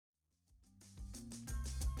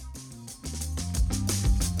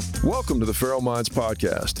Welcome to the Feral Minds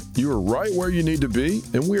Podcast. You are right where you need to be,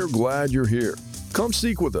 and we are glad you're here. Come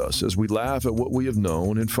seek with us as we laugh at what we have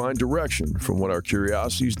known and find direction from what our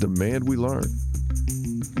curiosities demand we learn.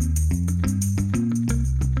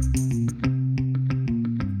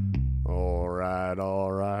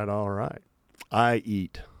 All right. I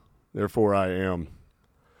eat, therefore I am.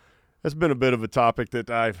 That's been a bit of a topic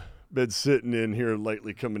that I've been sitting in here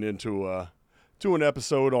lately, coming into an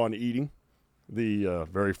episode on eating. The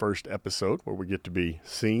very first episode where we get to be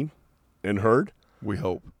seen and heard. We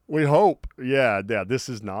hope. Yeah, this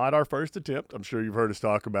is not our first attempt. I'm sure you've heard us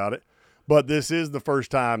talk about it. But this is the first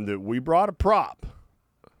time that we brought a prop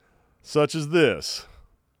such as this.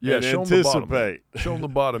 Yeah, and show anticipate. them the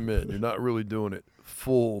bottom end. You're not really doing it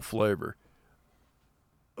full flavor.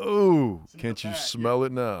 Oh, can't you smell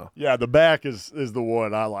it now? Yeah, the back is the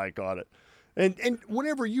one I like on it. And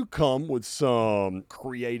whenever you come with some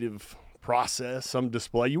creative process, some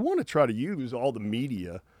display, you want to try to use all the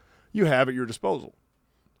media you have at your disposal.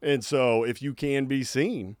 And so if you can be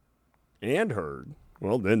seen and heard,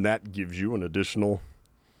 well, then that gives you an additional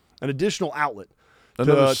outlet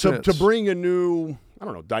to bring a new,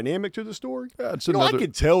 dynamic to the story. Yeah, I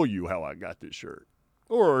could tell you how I got this shirt,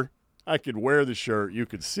 or I could wear the shirt, you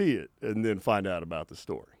could see it, and then find out about the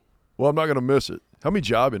story. Well, I'm not going to miss it. How many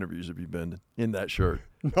job interviews have you been in that shirt?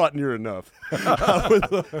 Not near enough.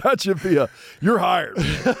 That should be you're hired.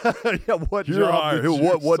 Yeah, you're hired.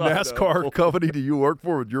 What NASCAR company do you work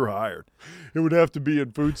for? You're hired. It would have to be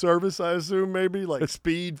in food service, I assume, maybe, like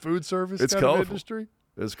speed food service it's kind colorful. Of industry.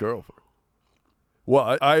 It's colorful.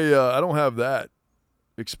 Well, I don't have that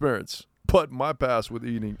experience, but my past with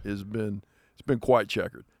eating it's been quite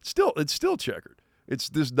checkered. It's still checkered. It's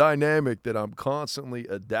this dynamic that I'm constantly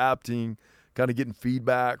adapting, kind of getting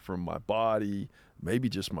feedback from my body, maybe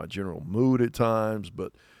just my general mood at times.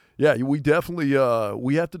 But, yeah, we definitely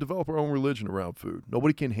we have to develop our own religion around food.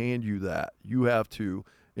 Nobody can hand you that. You have to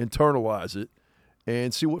internalize it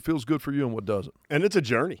and see what feels good for you and what doesn't. And it's a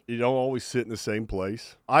journey. You don't always sit in the same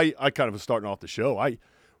place. I kind of was starting off the show. I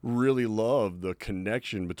really love the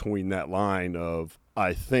connection between that line of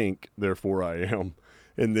I think, therefore I am,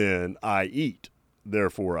 and then I eat,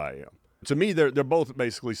 therefore I am. To me, they're both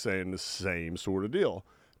basically saying the same sort of deal.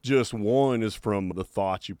 Just one is from the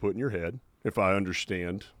thoughts you put in your head, if I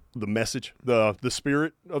understand the message, the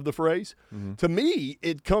spirit of the phrase. Mm-hmm. To me,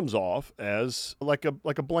 it comes off as like a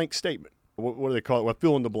blank statement. What do they call it? Well,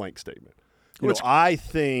 fill in the blank statement. I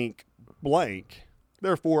think blank,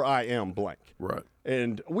 therefore I am blank. Right.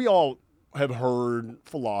 And we all have heard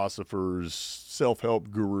philosophers,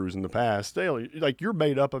 self-help gurus in the past say, like, you're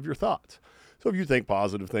made up of your thoughts. So if you think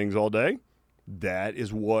positive things all day, that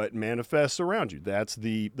is what manifests around you. That's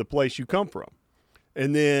the place you come from.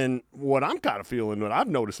 And then what I'm kind of feeling, what I've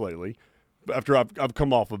noticed lately, after I've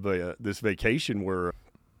come off of this vacation where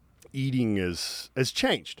eating has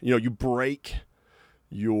changed. You break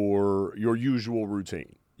your usual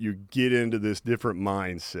routine. You get into this different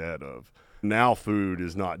mindset of now food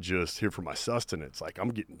is not just here for my sustenance. Like, I'm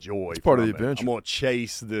getting joy. It's part of the adventure. I'm going to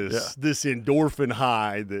chase this endorphin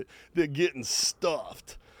high that getting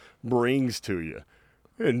stuffed brings to you.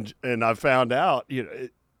 And I found out,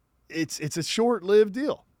 it's a short-lived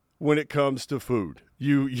deal when it comes to food.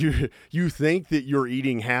 You think that you're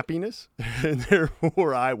eating happiness, and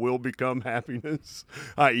therefore I will become happiness.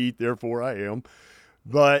 I eat, therefore I am.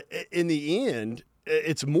 But in the end,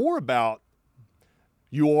 it's more about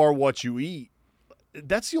you are what you eat.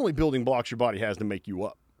 That's the only building blocks your body has to make you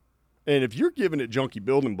up. And if you're giving it junky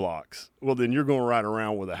building blocks, well, then you're going to ride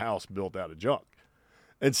around with a house built out of junk.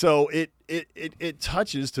 And so it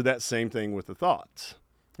touches to that same thing with the thoughts,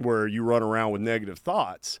 where you run around with negative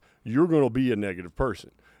thoughts, you're going to be a negative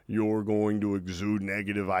person. You're going to exude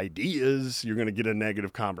negative ideas. You're going to get a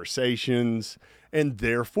negative conversations. And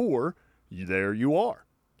therefore, there you are.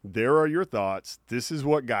 There are your thoughts. This is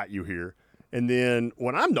what got you here. And then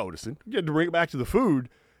what I'm noticing, again, to bring it back to the food,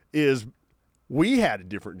 is we had a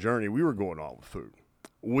different journey we were going on with food.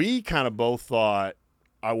 We kind of both thought,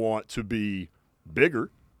 I want to be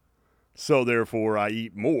bigger, so therefore I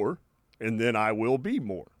eat more, and then I will be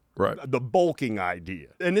more. Right. The bulking idea.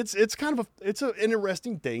 And it's kind of it's an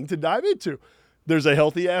interesting thing to dive into. There's a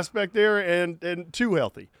healthy aspect there and too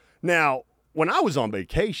healthy. Now, when I was on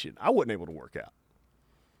vacation, I wasn't able to work out.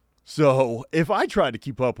 So if I tried to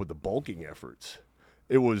keep up with the bulking efforts,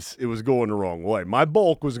 it was going the wrong way. My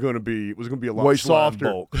bulk was going to be a lot Waistline softer.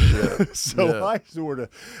 bulk. Yeah. So I sort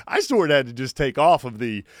of had to just take off of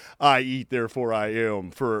the I eat therefore I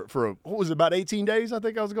am for what was it, about 18 days I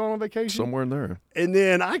think I was going on vacation. Somewhere in there. And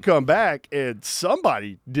then I come back and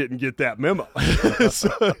somebody didn't get that memo.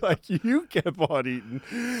 So like you kept on eating,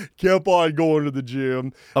 kept on going to the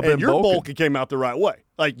gym, and your bulk came out the right way.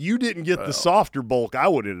 Like you didn't get the softer bulk I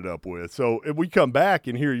would ended up with. So if we come back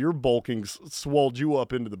and hear your bulking swolled you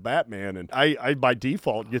up into the Batman, and I by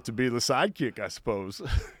default get to be the sidekick, I suppose.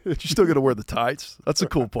 You still got to wear the tights. That's the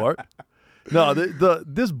cool part. No,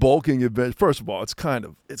 this bulking event. First of all, it's kind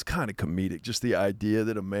of comedic. Just the idea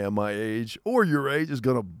that a man my age or your age is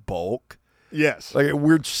going to bulk. Yes, like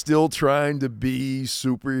we're still trying to be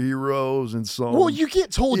superheroes in some you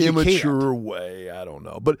get told immature way. I don't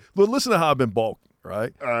know, but listen to how I've been bulking.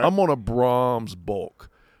 Right? I'm on a Brahms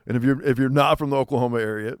bulk, and if you're not from the Oklahoma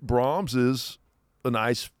area, Brahms is a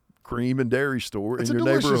nice cream and dairy store in your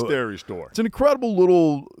neighborhood. It's a delicious dairy store. It's an incredible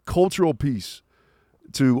little cultural piece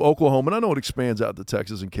to Oklahoma, and I know it expands out to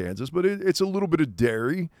Texas and Kansas, but it's a little bit of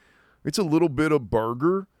dairy, it's a little bit of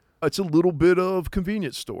burger, it's a little bit of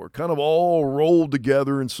convenience store, kind of all rolled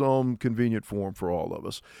together in some convenient form for all of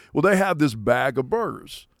us. Well, they have this bag of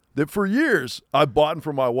burgers that for years I bought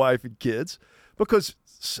for my wife and kids. Because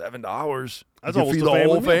 $7, that's you almost feed the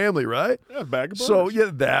whole family, right? Yeah, a bag of burgers. So yeah,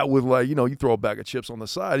 that with you throw a bag of chips on the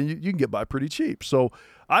side and you can get by pretty cheap. So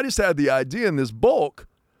I just had the idea in this bulk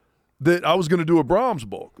that I was going to do a Brahms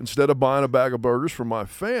bulk. Instead of buying a bag of burgers for my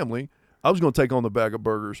family, I was going to take on the bag of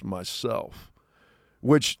burgers myself.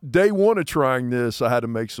 Which day one of trying this, I had to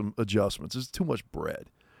make some adjustments. It's too much bread,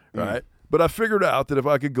 right? But I figured out that if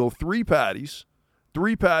I could go 3 patties,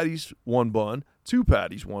 1 bun, 2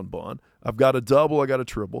 patties, 1 bun. I've got a double, I got a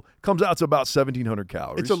triple. Comes out to about 1,700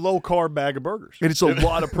 calories. It's a low-carb bag of burgers. And it's a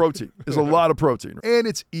lot of protein. It's a lot of protein. And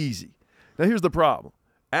it's easy. Now, here's the problem.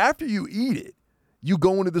 After you eat it, you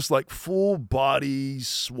go into this like full body,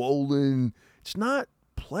 swollen. It's not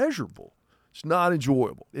pleasurable. It's not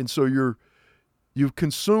enjoyable. And so you've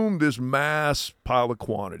consumed this mass pile of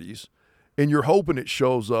quantities, and you're hoping it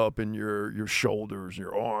shows up in your shoulders,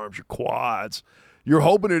 your arms, your quads. You're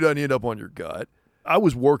hoping it doesn't end up on your gut. I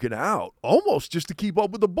was working out almost just to keep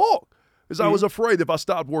up with the bulk because I was afraid that if I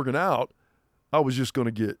stopped working out, I was just going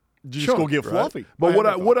to get fluffy. But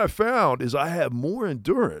what I found is I have more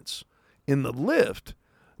endurance in the lift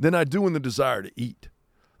than I do in the desire to eat.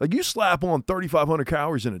 Like you slap on 3,500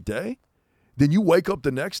 calories in a day, then you wake up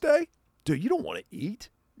the next day, dude, you don't want to eat.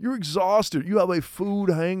 You're exhausted. You have a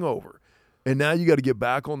food hangover. And now you got to get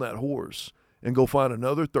back on that horse and go find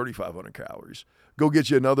another 3,500 calories. Go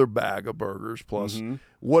get you another bag of burgers plus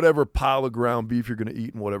whatever pile of ground beef you're going to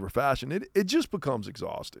eat in whatever fashion. It just becomes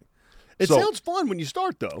exhausting. It sounds fun when you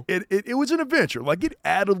start, though. It was an adventure. Like it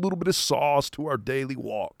added a little bit of sauce to our daily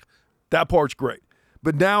walk. That part's great.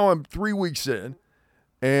 But now I'm 3 weeks in,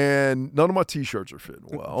 and none of my T-shirts are fitting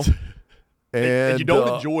well. And you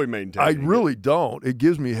don't enjoy maintaining I really don't. It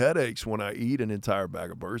gives me headaches when I eat an entire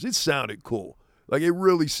bag of burgers. It sounded cool. Like it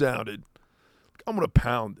really sounded, I'm going to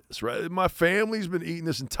pound this, right? My family's been eating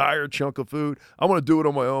this entire chunk of food. I'm going to do it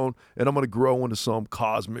on my own, and I'm going to grow into some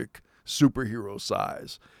cosmic superhero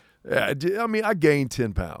size. I mean, I gained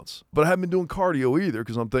 10 pounds, but I haven't been doing cardio either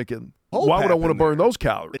because I'm thinking, why would I want to burn those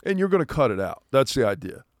calories? And you're going to cut it out. That's the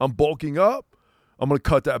idea. I'm bulking up. I'm going to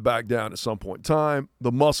cut that back down at some point in time.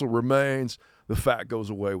 The muscle remains. The fat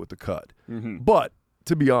goes away with the cut. But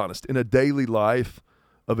to be honest, in a daily life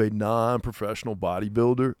of a non-professional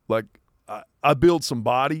bodybuilder, like I build some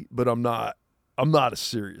body, but I'm not a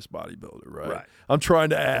serious bodybuilder, right? I'm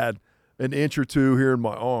trying to add an inch or two here in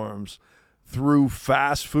my arms through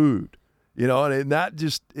fast food, and that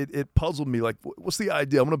just it puzzled me. Like, what's the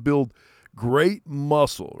idea? I'm going to build great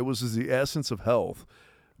muscle. It was the essence of health,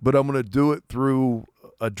 but I'm going to do it through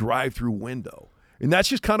a drive-through window. And that's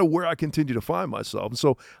just kind of where I continue to find myself. And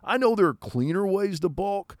so I know there are cleaner ways to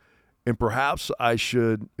bulk, and perhaps I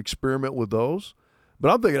should experiment with those.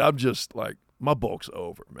 But I'm thinking I'm just like, my bulk's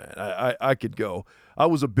over, man. I could go. I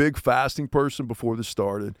was a big fasting person before this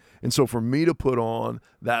started. And so for me to put on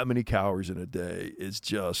that many calories in a day is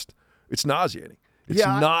just, it's nauseating. It's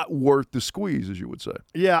not worth the squeeze, as you would say.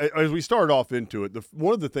 Yeah, as we started off into it,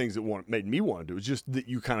 one of the things that made me want to do is just that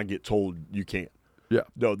you kind of get told you can't. Yeah.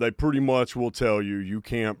 No, they pretty much will tell you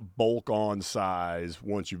can't bulk on size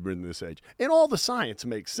once you've been this age. And all the science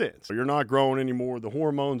makes sense. You're not growing anymore. The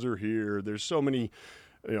hormones are here. There's so many,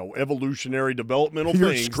 evolutionary developmental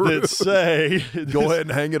things that say. Go ahead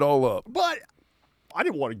and hang it all up. But I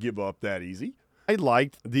didn't want to give up that easy. I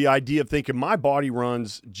liked the idea of thinking my body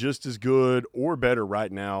runs just as good or better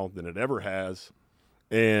right now than it ever has.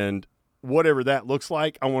 And whatever that looks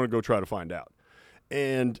like, I want to go try to find out.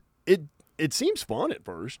 And it seems fun at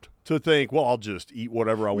first to think, well, I'll just eat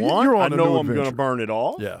whatever I want. You're on I a know new I'm going to adventure. burn it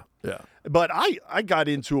all. Yeah, yeah. But I got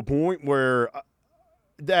into a point where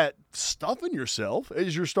that stuffing yourself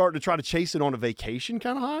as you're starting to try to chase it on a vacation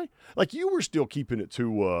kind of high. Like you were still keeping it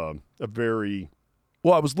to a very...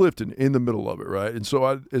 Well, I was lifting in the middle of it, right? And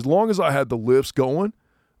so as long as I had the lifts going,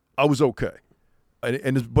 I was okay.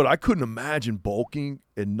 But I couldn't imagine bulking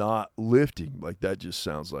and not lifting. Like that just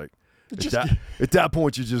sounds like at that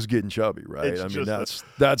point you're just getting chubby, right? I mean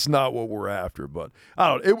that's not what we're after. But I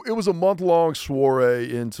don't know. It was a month-long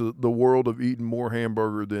soiree into the world of eating more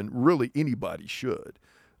hamburger than really anybody should.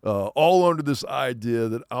 All under this idea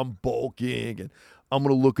that I'm bulking and I'm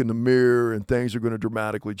going to look in the mirror and things are going to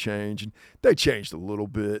dramatically change. And they changed a little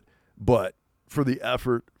bit, but for the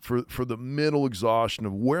effort, for the mental exhaustion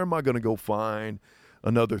of where am I going to go find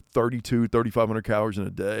another 3,500 calories in a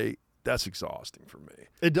day, that's exhausting for me.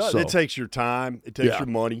 It does. So, it takes your time. It takes your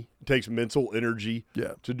money. It takes mental energy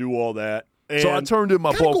to do all that. And so I turned in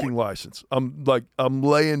my bulking license. I'm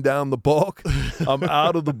laying down the bulk. I'm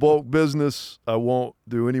out of the bulk business. I won't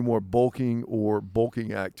do any more bulking or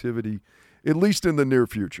bulking activity, at least in the near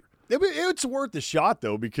future. It's worth a shot,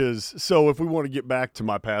 though, because so if we want to get back to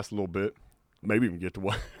my past a little bit, maybe even get to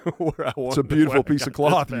where I want. It's a beautiful piece of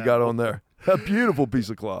cloth you got on there. A beautiful piece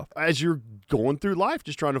of cloth. As you're going through life,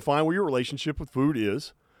 just trying to find where your relationship with food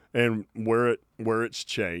is and where it's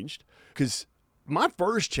changed. Because my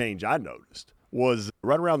first change I noticed was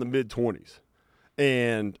right around the mid-20s.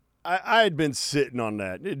 And I had been sitting on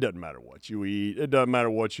that. It doesn't matter what you eat. It doesn't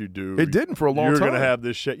matter what you do. It didn't for a long time. You're going to have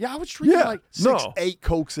this shit. Yeah, I was drinking 8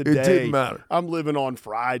 Cokes a day. It didn't matter. I'm living on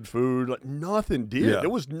fried food. Like nothing did. Yeah. There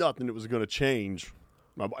was nothing that was going to change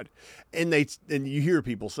my body. And you hear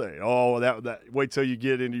people say, "Oh, that wait till you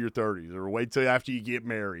get into your 30s, or wait till after you get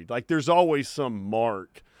married." Like there's always some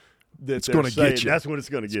mark that's going to get you. That's when it's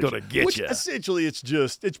going to get you. It's going to get Which you. Essentially,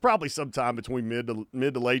 it's probably sometime between mid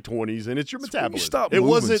to late 20s, and it's your metabolism. It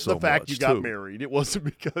wasn't so the fact you got too. married. It wasn't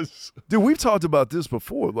because Dude, we've talked about this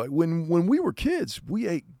before. Like when we were kids, we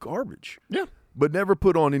ate garbage. Yeah. But never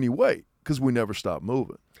put on any weight because we never stopped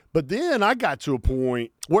moving. But then I got to a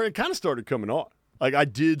point where it kind of started coming on. Like I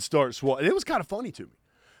did start swallowing. It was kind of funny to me.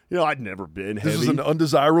 You know, I'd never been heavy. This is an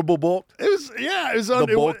undesirable bulk? It was, yeah. It was the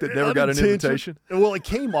bulk that never got an invitation? Well, it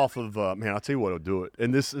came off of, man, I'll tell you what will do it.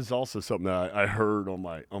 And this is also something that I heard on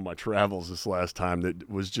my travels this last time that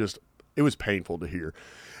was just, it was painful to hear.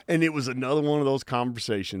 And it was another one of those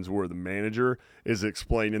conversations where the manager is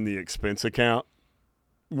explaining the expense account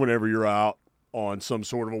whenever you're out on some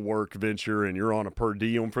sort of a work venture and you're on a per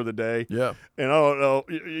diem for the day. Yeah. And I don't know,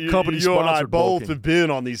 you and I both have been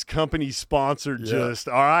on these company-sponsored just,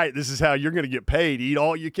 all right, this is how you're going to get paid. Eat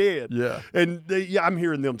all you can. Yeah. And I'm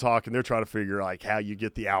hearing them talking. They're trying to figure like how you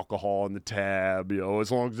get the alcohol in the tab, you know,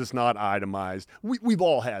 as long as it's not itemized. We've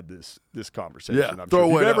all had this conversation. Yeah. I'm sure.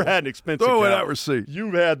 If you've ever had an expense account, throw it out receipt.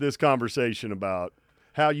 You've had this conversation about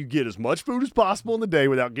how you get as much food as possible in the day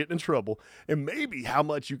without getting in trouble, and maybe how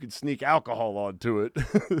much you could sneak alcohol onto it.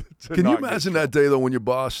 Can you imagine that day, though, when your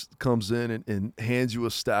boss comes in and hands you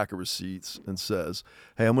a stack of receipts and says,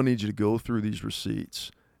 hey, I'm going to need you to go through these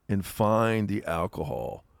receipts and find the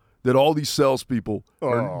alcohol that all these salespeople,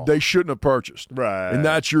 they shouldn't have purchased. Right. And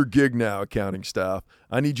that's your gig now, accounting staff.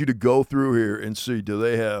 I need you to go through here and see, do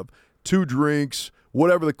they have 2 drinks,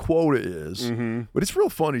 whatever the quota is. Mm-hmm. But it's real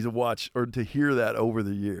funny to watch or to hear that over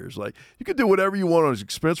the years. Like, you can do whatever you want on his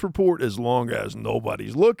expense report as long as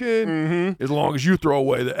nobody's looking, as long as you throw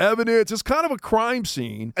away the evidence. It's kind of a crime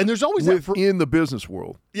scene. And there's always within the business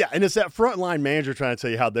world. Yeah, and it's that frontline manager trying to tell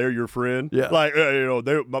you how they're your friend. Yeah. Like, you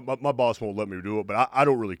know, my boss won't let me do it, but I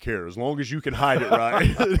don't really care as long as you can hide it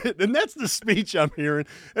right. And that's the speech I'm hearing.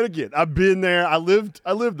 And again, I've been there. I lived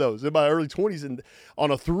those in my early 20s, and on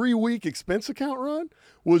a 3-week expense account run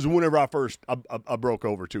was whenever I broke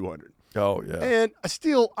over 200. Oh, yeah. And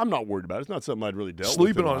I'm not worried about it. It's not something I'd really dealt with.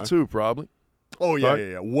 Sleeping on it, too, probably. Oh, yeah, right?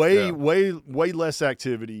 yeah. Way less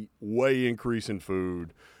activity, way increase in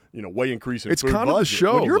food. You know, way increase in it's food kind budget. of the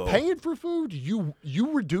show. When you're though. paying for food, you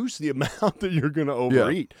reduce the amount that you're going to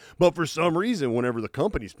overeat. But for some reason, whenever the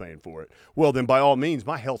company's paying for it, well, then by all means,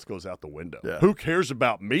 my health goes out the window. Yeah. Who cares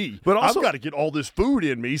about me? But also, I've got to get all this food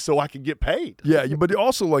in me so I can get paid. Yeah, but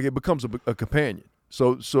also like it becomes a companion.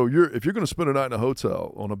 So if you're going to spend a night in a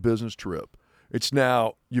hotel on a business trip, it's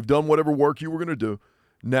now you've done whatever work you were going to do.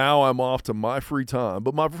 Now I'm off to my free time,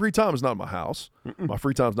 but my free time is not in my house. My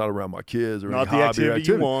free time is not around my kids or not any the hobby or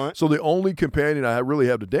activity you want. So the only companion I really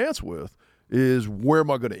have to dance with is where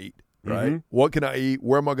am I going to eat, right? What can I eat?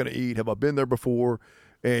 Where am I going to eat? Have I been there before?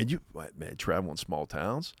 And man, travel in small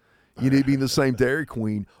towns, you need to be in the same Dairy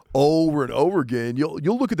Queen over and over again.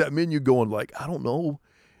 You'll look at that menu going like, I don't know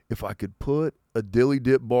if I could put a dilly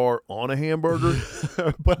dip bar on a hamburger,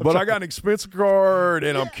 but I got an expense card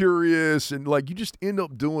and I'm curious, and like you just end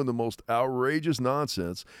up doing the most outrageous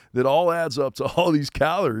nonsense that all adds up to all these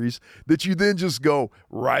calories that you then just go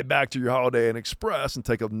right back to your Holiday Inn Express and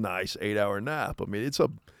take a nice 8-hour nap. I mean,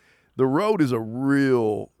 the road is a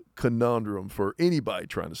real conundrum for anybody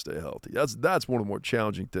trying to stay healthy. That's one of the more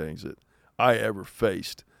challenging things that I ever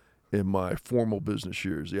faced in my formal business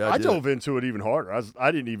years. I dove into it even harder.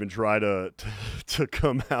 I didn't even try to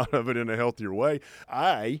come out of it in a healthier way.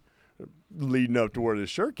 I, leading up to where this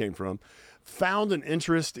shirt came from, found an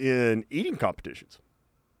interest in eating competitions.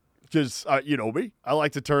 Because, you know me, I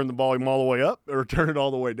like to turn the volume all the way up or turn it all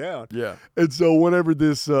the way down. Yeah. And so whenever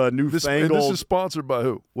this newfangled... This is sponsored by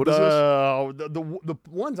who? What is this? The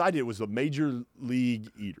ones I did was the Major League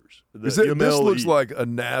Eaters. This looks like a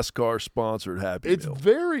NASCAR-sponsored Happy Meal. It's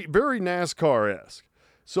very, very NASCAR-esque.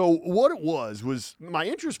 So what it was my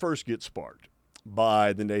interest first gets sparked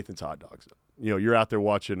by the Nathan's Hot Dogs. You know, you're out there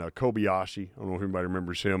watching Kobayashi. I don't know if anybody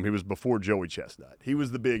remembers him. He was before Joey Chestnut. He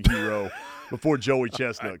was the big hero before Joey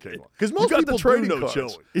Chestnut came on. Because most people do know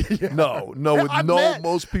Joey. Yeah. No,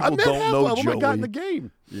 most people don't know Joey. I got in the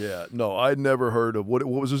game. Yeah, no, I'd never heard of what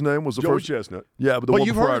was his name? Was the Joey first Chestnut? Yeah, but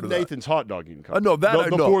you've heard of Nathan's Hot Dog eating contest. I know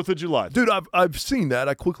that. The 4th of July, dude. I've seen that.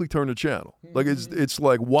 I quickly turned the channel. Like it's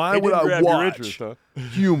like why would I watch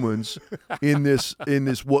humans in this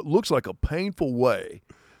what looks like a painful way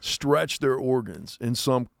stretch their organs in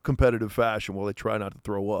some competitive fashion while they try not to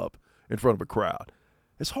throw up in front of a crowd?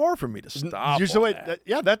 It's hard for me to stop.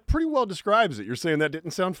 That pretty well describes it. You're saying that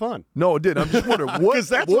didn't sound fun. No, it didn't. I'm just wondering what. Because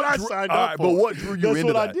that's what I signed up for. But what drew you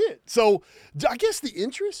into that? That's what I did. So I guess the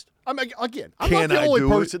interest. I mean, again, I'm not the only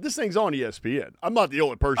person. This thing's on ESPN. I'm not the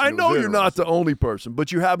only person. I know you're not the only person,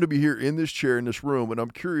 but you happen to be here in this chair in this room, and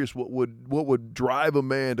I'm curious what would drive a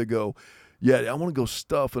man to go, yeah, I want to go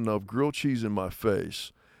stuff enough grilled cheese in my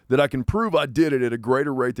face that I can prove I did it at a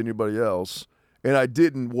greater rate than anybody else. And I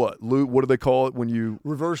didn't what do they call it when you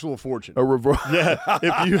reversal of fortune? A reverse. Yeah,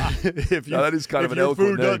 if you that is kind of an your eloquent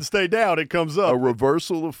food name. Doesn't stay down, it comes up. A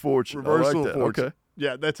reversal of fortune. Reversal of fortune. Okay.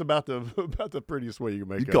 Yeah, that's about the prettiest way you can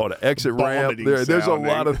make it. You call it an exit ramp. There's a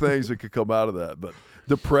lot of things that could come out of that, but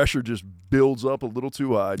the pressure just builds up a little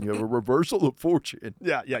too high, and you have a reversal of fortune.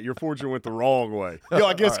 Yeah, your fortune went the wrong way.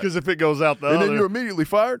 I guess because if it goes out the other. And then you're immediately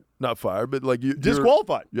fired? Not fired, but like you're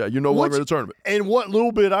disqualified. You're no longer in the tournament. And what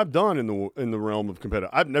little bit I've done in the realm of competitive,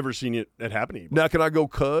 I've never seen it happen. Now, can I go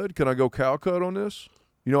cud? Can I go cow cud on this?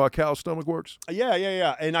 You know how cow's stomach works?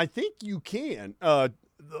 Yeah. And I think you can.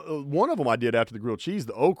 One of them I did after the grilled cheese,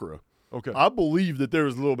 the okra. Okay. I believe that there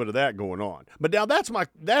was a little bit of that going on. But now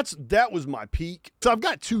that was my peak. So I've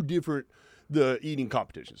got two different eating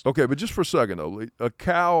competitions. Okay, but just for a second though, a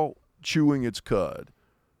cow chewing its cud.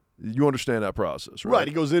 You understand that process, right? Right.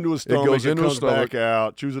 It goes into his stomach, it comes back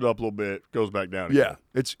out, chews it up a little bit, goes back down again.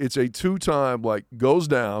 Yeah. It's a 2-time, like goes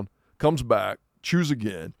down, comes back, chews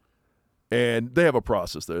again, and they have a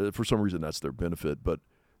process there. For some reason that's their benefit. But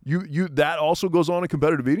you that also goes on in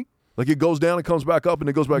competitive eating? Like it goes down and comes back up and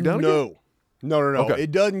it goes back down again? No. Okay.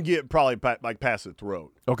 It doesn't get probably past the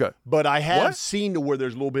throat. Okay. But I have seen to where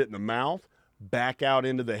there's a little bit in the mouth, back out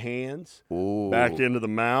into the hands, back into the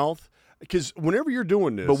mouth. Because whenever you're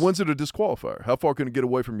doing this. But when's it a disqualifier? How far can it get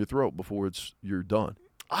away from your throat before you're done?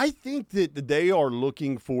 I think that they are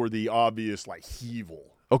looking for the obvious like heavel.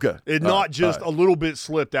 Okay. It's not just a little bit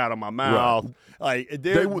slipped out of my mouth. Right. Like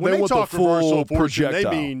when they want talk the full reversal fortune,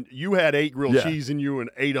 projectile. they mean you had 8 grilled cheese in you and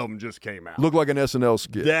 8 of them just came out. Look like an SNL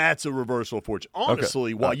skit. That's a reversal of fortune.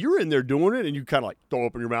 Honestly, while you're in there doing it and you kind of like throw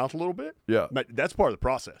open your mouth a little bit, that's part of the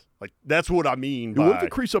process. Like that's what I mean. What if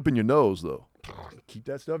it creeps up in your nose though? Keep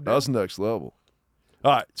that stuff down. That's next level.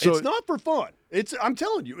 All right, so it's not for fun. I'm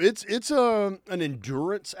telling you, it's an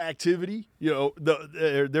endurance activity. You know,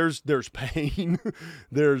 there's pain,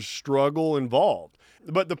 there's struggle involved.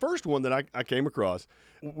 But the first one that I came across,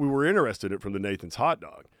 we were interested in from the Nathan's Hot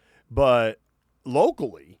Dog, but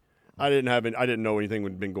locally, I didn't know anything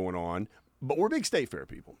had been going on. But we're big state fair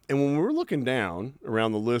people, and when we were looking down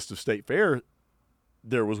around the list of state fair,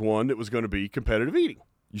 there was one that was going to be competitive eating.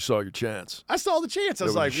 You saw your chance. I saw the chance. I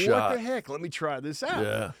was like, what the heck? Let me try this out.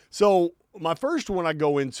 Yeah. So my first one I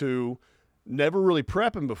go into, never really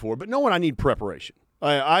prepping before, but knowing I need preparation.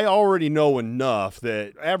 I already know enough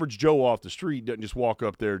that average Joe off the street doesn't just walk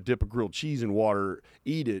up there, dip a grilled cheese in water,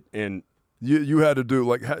 eat it, and you had to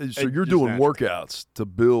do so you're doing workouts to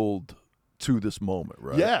build to this moment,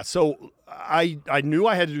 right? Yeah. So I knew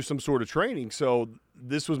I had to do some sort of training. So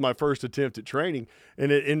this was my first attempt at training,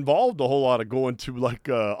 and it involved a whole lot of going to like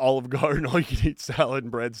Olive Garden, all you can eat salad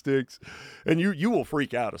and breadsticks, and you will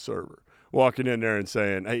freak out a server walking in there and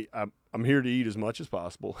saying, "Hey, I'm here to eat as much as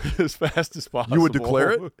possible, as fast as possible." You would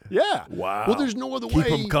declare it? Yeah. Wow. Well, there's no other way.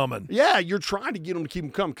 Keep them coming. Yeah, you're trying to get them to keep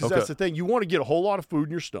them coming because that's the thing. You want to get a whole lot of food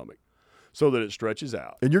in your stomach so that it stretches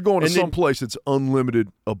out. And you're going to some place that's unlimited,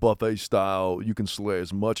 a buffet style. You can slay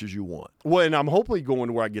as much as you want. Well, and I'm hopefully going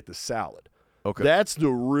to where I get the salad. Okay. That's the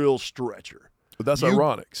real stretcher. But that's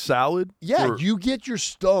ironic. Salad? Yeah, you get your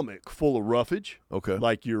stomach full of roughage. Okay.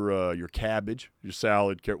 Like your cabbage, your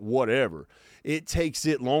salad, whatever. It takes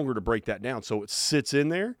it longer to break that down, so it sits in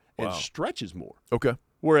there and stretches more. Okay.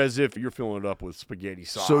 Whereas if you're filling it up with spaghetti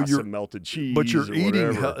sauce and melted cheese, but you're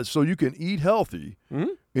eating, so you can eat healthy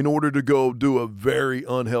in order to go do a very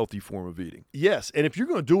unhealthy form of eating. Yes, and if you're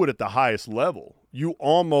going to do it at the highest level, you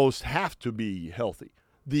almost have to be healthy.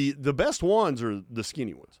 The best ones are the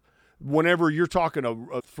skinny ones. Whenever you're talking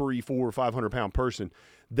a 300, 400, 500-pound person,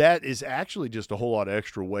 that is actually just a whole lot of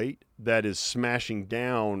extra weight that is smashing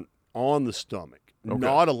down on the stomach.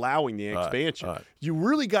 Not allowing the expansion. All right. You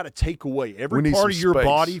really got to take away every part of your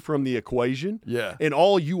body from the equation. Yeah. And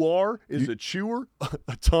all you are is a chewer,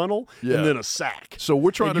 a tunnel, and then a sack. So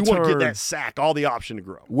we're trying to want to get that sack, all the option to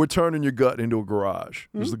grow. We're turning your gut into a garage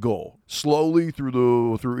is the goal. Slowly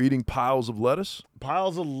through eating piles of lettuce?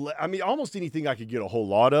 Almost anything I could get a whole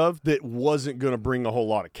lot of that wasn't going to bring a whole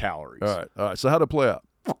lot of calories. All right. So how'd it play out?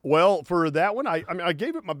 Well, for that one, I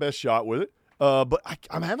gave it my best shot with it. But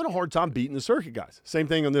I'm having a hard time beating the circuit guys. Same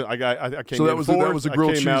thing on the I came so that in was fourth, that was a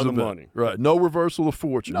grilled cheese out of event. the money. Right. No reversal of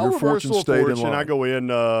fortune. No Your reversal fortune of stayed fortune. in line. I go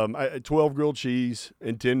in 12 grilled cheese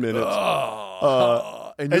in 10 minutes.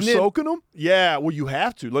 And you're soaking them? Yeah, well, you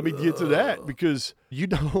have to. Let me get to that because you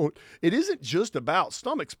don't. It isn't just about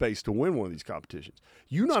stomach space to win one of these competitions.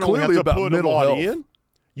 You not only have to put a lot in,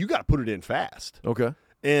 you got to put it in fast. Okay.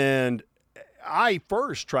 And I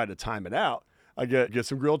first tried to time it out. I get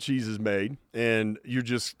some grilled cheeses made, and you're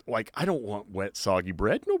just like, I don't want wet, soggy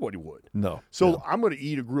bread. Nobody would. No. So I'm going to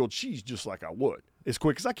eat a grilled cheese just like I would, as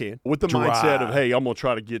quick as I can, with the mindset of, hey, I'm going to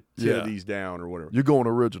try to get 10 of these down or whatever. You're going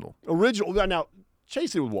original. Now,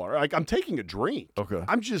 chase it with water. Like, I'm taking a drink. Okay.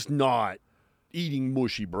 I'm just not eating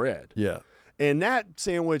mushy bread. Yeah. And that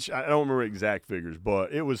sandwich, I don't remember exact figures,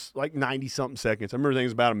 but it was like 90-something seconds. I remember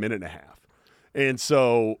things about a minute and a half. And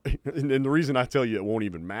so, and the reason I tell you it won't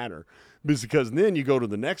even matter is because then you go to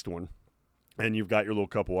the next one and you've got your little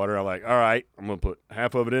cup of water. I'm like, all right, I'm going to put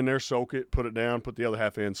half of it in there, soak it, put it down, put the other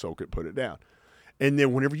half in, soak it, put it down. And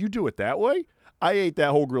then whenever you do it that way, I ate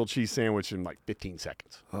that whole grilled cheese sandwich in like 15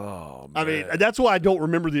 seconds. Oh, man. I mean, that's why I don't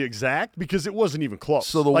remember the exact because it wasn't even close.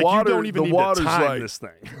 So the water, you don't even need to time this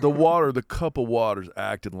thing. The cup of water's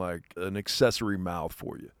acting like an accessory mouth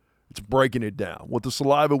for you. It's breaking it down. What the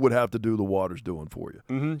saliva would have to do, the water's doing for you.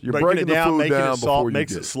 Mm-hmm. You're breaking the food making down it soft, before you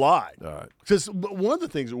makes get it slide. All right. Because one of the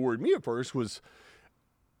things that worried me at first was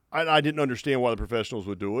I didn't understand why the professionals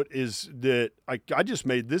would do it, is that I just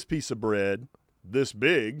made this piece of bread this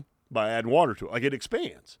big by adding water to it. Like, it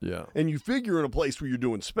expands. Yeah. And you figure in a place where you're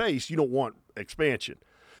doing space, you don't want expansion.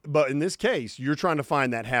 But in this case, you're trying to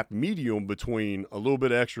find that happy medium between a little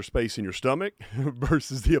bit of extra space in your stomach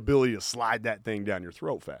versus the ability to slide that thing down your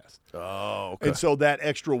throat fast. Oh, okay. And so that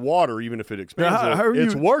extra water, even if it expands,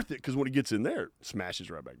 it's worth it because when it gets in there, it smashes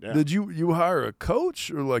right back down. Did you hire a coach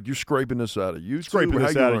or like you're scraping this out of YouTube? Scraping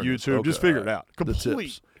this out of YouTube. Okay, just figure it out.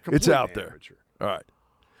 Complete it's out amateur. There. All right.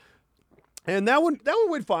 And that one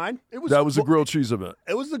went fine. That was a grilled cheese event.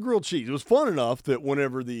 It was the grilled cheese. It was fun enough that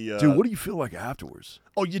whenever the dude, what do you feel like afterwards?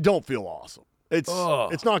 Oh, you don't feel awesome. It's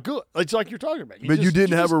not good. It's like you're talking about. You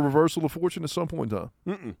didn't have a reversal of fortune at some point in time?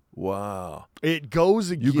 Mm-mm. Wow. It goes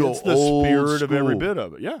against the spirit of every bit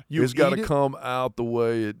of it. Yeah. It's got to come out the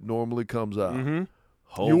way it normally comes out.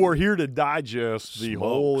 Mm-hmm. You are here to digest the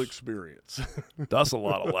whole experience. That's a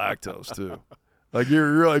lot of lactose, too. Like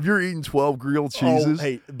if you're eating 12 grilled cheeses,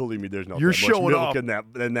 hey, believe me, there's not you're that showing much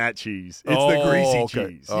milk in that cheese. It's the greasy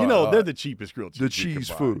cheese. They're the cheapest grilled cheese. The cheese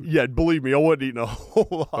food. Yeah, believe me, I wasn't eating a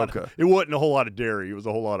whole lot. It wasn't a whole lot of dairy. It was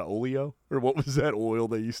a whole lot of oleo, or what was that oil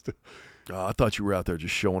they used to? I thought you were out there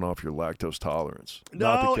just showing off your lactose tolerance.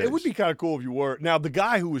 No, it would be kind of cool if you were. Now, the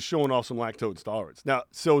guy who was showing off some lactose tolerance. Now,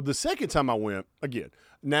 so the second time I went, again,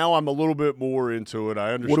 now I'm a little bit more into it.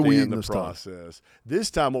 I understand the process.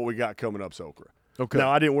 This time what we got coming up is okra. Okay.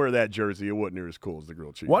 Now, I didn't wear that jersey. It wasn't near as cool as the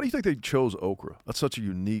grilled cheese. Why do you think they chose okra? That's such a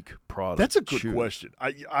unique product. That's a to good choose. question.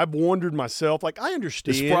 I've wondered myself. Like, I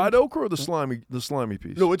understand. Is fried okra or the slimy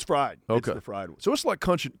piece? No, it's fried. Okay. It's the fried one. So it's like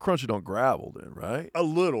crunch it on gravel then, right? A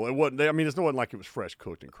little. It wasn't. I mean, it wasn't like it was fresh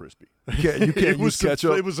cooked and crispy. You can't use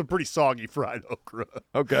ketchup. It was a pretty soggy fried okra.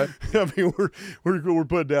 Okay. I mean, we're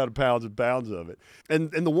putting down pounds and pounds of it,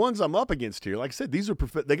 and the ones I'm up against here, like I said, these are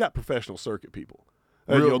they got professional circuit people.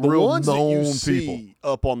 Real the ones that you known see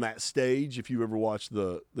people. up on that stage, if you ever watched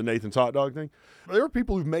the Nathan's hot dog thing, there are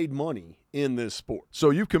people who've made money in this sport. So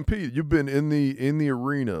you've competed. You've been in the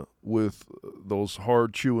arena with those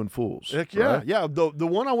hard chewing fools. Heck yeah, right? yeah. The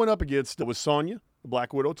one I went up against was Sonia, the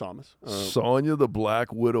Black Widow Thomas. Sonia the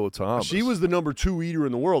Black Widow Thomas. She was the number 2 eater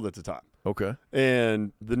in the world at the time. Okay.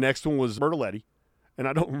 And the next one was Bertoletti. And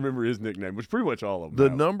I don't remember his nickname, which pretty much all of them. The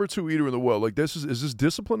have. number 2 eater in the world. Like is this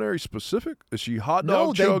disciplinary specific? Is she hot dog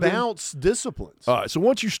No, chugging? they bounce disciplines. All right. So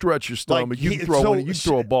once you stretch your stomach, you can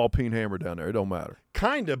throw a ball peen hammer down there. It don't matter.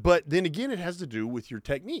 Kind of, but then again, it has to do with your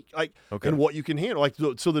technique, Okay. and what you can handle. Like,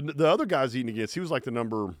 so the other guys eating against, he was like the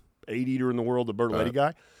number 8 eater in the world, the Bertoletti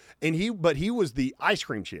guy, and he was the ice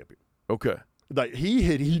cream champion. Okay. Like, he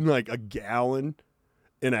had eaten like a gallon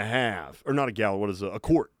and a half, or not a gallon. What is it? A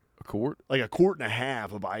quart? A quart? Like a quart and a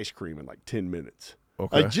half of ice cream in like 10 minutes.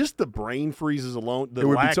 Okay. Like, just the brain freezes alone, the It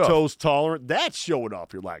would be tough. lactose tolerant, that's showing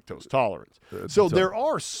off your lactose tolerance. So there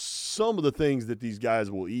are some of the things that these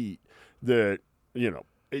guys will eat that,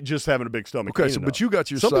 just having a big stomach. Okay, ain't so enough. but you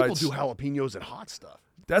got your Some sights. people do jalapenos and hot stuff.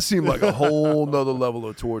 That seemed like a whole nother level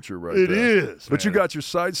of torture right It there. is, But you man. got your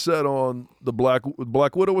sights set on the Black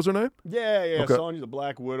Widow was her name? Yeah. Okay. Sonya the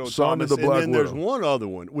Black Widow. Sonya Thomas, the Black and then there's Widow. one other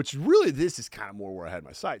one, which really this is kind of more where I had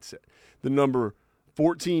my sights set. The number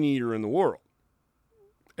 14 eater in the world,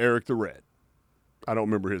 Eric the Red. I don't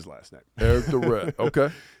remember his last name. Eric the Red. Okay.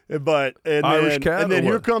 But Irish cat and then or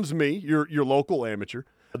here what? comes me, your local amateur.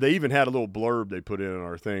 They even had a little blurb they put in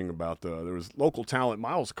our thing about there was local talent.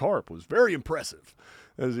 Miles Carp was very impressive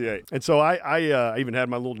as he ate, and so I even had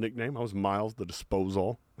my little nickname. I was Miles the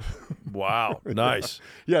Disposal. Wow. Nice.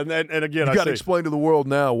 Yeah, and again, You I got to say, explain to the world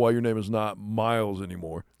now why your name is not Miles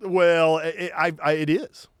anymore. well, it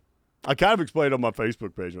is. I kind of explained on my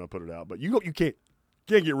Facebook page when I put it out, but you can't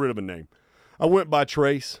get rid of a name. I went by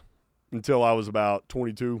Trace until I was about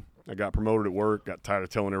 22. I got promoted at work, got tired of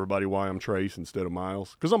telling everybody why I'm Trace instead of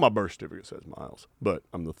Miles. Because on my birth certificate it says Miles. But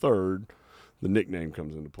I'm the third. The nickname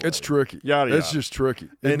comes into play. It's tricky. Yada, It's yada. just tricky.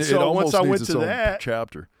 And it so almost once I needs went its to own that-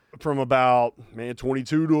 chapter. From about,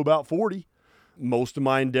 22 to about 40, most of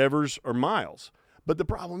my endeavors are Miles. But the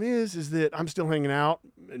problem is that I'm still hanging out,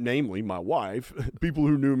 namely my wife, people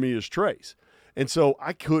who knew me as Trace. And so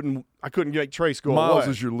I couldn't get Trace go Miles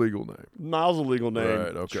away. is your legal name. Miles a legal name.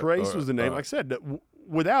 Right, okay. Trace All was the right, name. all Like I said,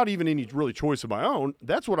 without even any really choice of my own,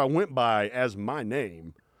 that's what I went by as my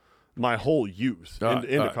name my whole youth All right,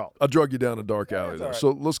 into all right. college. I drug you down a dark alley there. all right. So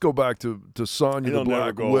let's go back to Sonya the It'll never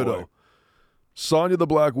Black go Widow. away. Sonya the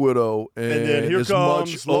Black Widow, and And then here as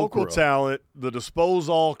comes much local okra. talent, the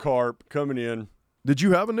Disposal Carp coming in. Did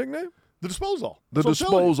you have a nickname? The Disposal. The That's what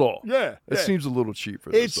I'm telling you. Disposal. Yeah. It yeah. seems a little cheap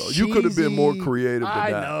for this. It's Though. You could have been more cheesy. creative than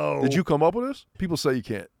I that. know. Did you come up with this? People say you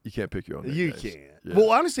can't pick your own You nicknames. can't. Yeah.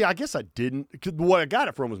 Well, honestly, I guess I didn't. 'Cause what I got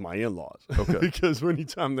it from was my in-laws. Okay. Because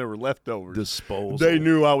anytime there were leftovers, Disposal. they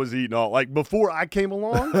knew I was eating all. Like before I came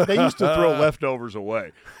along, they used to throw leftovers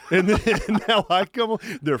away, and then now I come,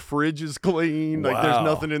 their fridge is clean. Like Wow. there's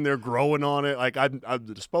nothing in there growing on it. Like I'm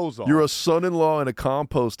the disposal. You're a son-in-law and a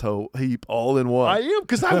compost heap all in one. I am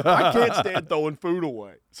because I can't stand throwing food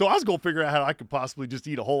away. So I was gonna figure out how I could possibly just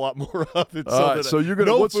eat a whole lot more of it, All right, that so you're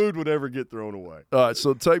gonna- no what's- food would ever get thrown away. All right,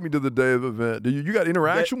 so take me to the day of the event. You got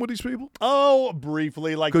interaction with these people? Oh,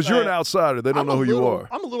 briefly, like Because you're an outsider. They don't know who you are.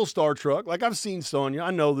 I'm a little Star Trek. Like I've seen Sonya.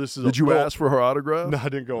 I know this is. Did you ask for her autograph? No, I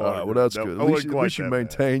didn't go. All right, well, that's good. At least you that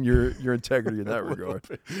maintain your integrity in that regard.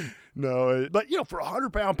 No, but for a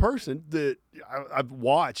 100-pound person that I've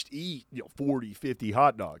watched eat 40, 50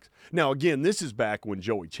 hot dogs. Now again, this is back when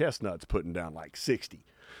Joey Chestnut's putting down like 60.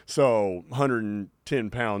 So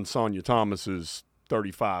 110-pound Sonya Thomas is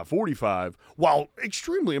 35, 45. While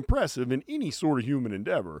extremely impressive in any sort of human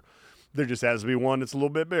endeavor, there just has to be one that's a little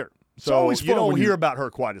bit bigger. So always you fun don't when hear about her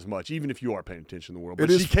quite as much, even if you are paying attention in the world. But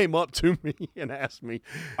It she is- came up to me and asked me,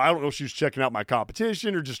 I don't know if she was checking out my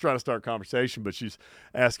competition or just trying to start a conversation, but she's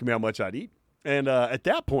asking me how much I'd eat. And at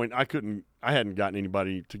that point, I hadn't gotten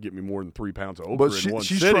anybody to get me more than 3 pounds of okra But in one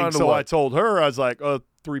she's sitting. trying to So what? I told her, I was like,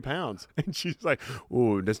 3 pounds. And she's like,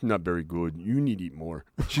 oh, that's not very good. You need to eat more.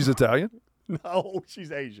 She's Italian? No,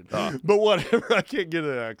 she's Asian. Ah. But whatever, I can't get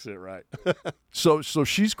an accent right. So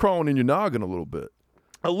she's crawling in your noggin a little bit.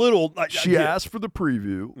 a little. She asked for the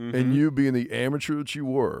preview, and you, being the amateur that you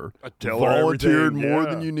were, volunteered more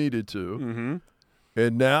than you needed to,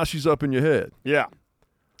 and now she's up in your head. Yeah.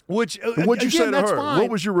 Which, what'd you say to her? Fine. What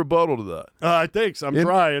was your rebuttal to that? Thanks. I'm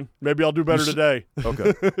trying. Maybe I'll do better today.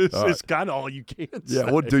 Okay. It's kind of all you can say.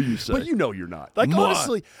 Yeah, what do you say? But you're not.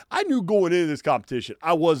 Honestly, I knew going into this competition,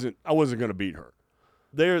 I wasn't going to beat her.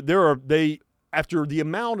 After the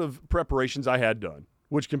amount of preparations I had done,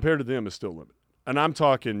 which compared to them is still limited. And I'm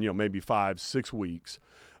talking, maybe 5-6 weeks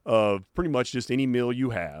of pretty much just any meal you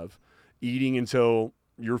have, eating until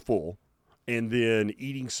you're full, and then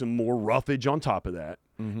eating some more roughage on top of that.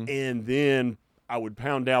 And then I would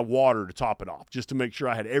pound down water to top it off just to make sure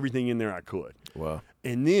I had everything in there I could. Wow.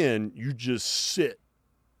 And then you just sit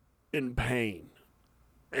in pain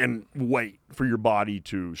and wait for your body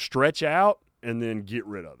to stretch out and then get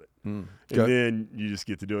rid of it. Okay. And then you just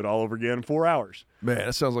get to do it all over again in 4 hours. Man,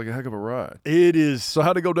 that sounds like a heck of a ride. It is. So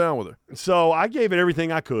how'd it go down with her? So I gave it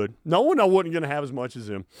everything I could, knowing I wasn't going to have as much as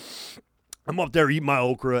him. I'm up there eating my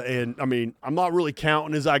okra, and I'm not really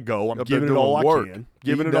counting as I go. I'm giving it all I can.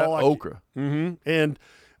 Giving it all I okra. can. And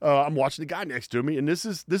I'm watching the guy next to me, and this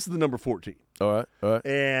is the number 14. All right.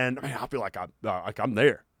 And I feel like I'm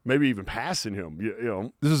there, maybe even passing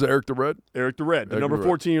him. This is Eric the Red. Eric the Red, the number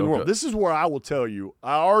 14 in the world. This is where I will tell you,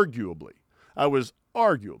 I was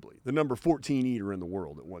arguably the number 14 eater in the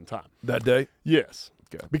world at one time. That day? Yes.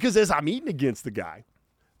 Okay. Because as I'm eating against the guy,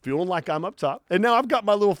 feeling like I'm up top. And now I've got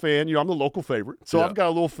my little fan. I'm the local favorite. So I've got a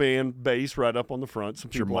little fan base right up on the front. Some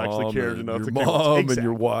people actually cared enough to your mom and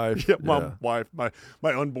your wife. Yeah, my wife, my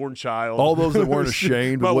unborn child. All those that weren't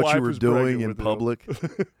ashamed of what you were doing in public.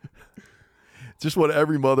 Just what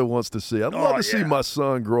every mother wants to see. I'd love to see my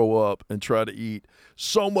son grow up and try to eat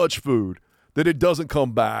so much food that it doesn't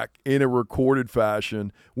come back in a recorded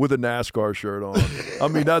fashion with a NASCAR shirt on.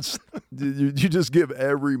 That's you just give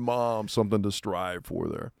every mom something to strive for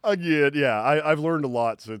there. Again, yeah, I've learned a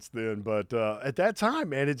lot since then, but at that time,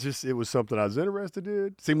 man, it was something I was interested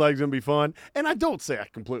in. Seemed like it was going to be fun, and I don't say I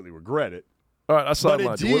completely regret it. All right, I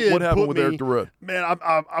sidelined you. What happened with Eric the Red? Man,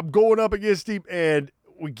 I'm going up against him, and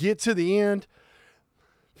we get to the end.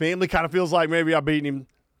 Family kind of feels like maybe I beat him.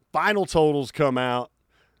 Final totals come out.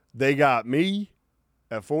 They got me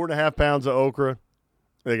at 4.5 pounds of okra.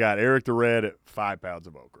 They got Eric the Red at 5 pounds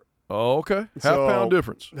of okra. Oh, okay. Half-pound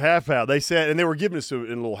difference. Half pound. They said, and they were giving us in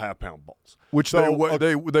little half-pound balls. Which they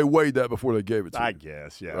weighed that before they gave it to you. I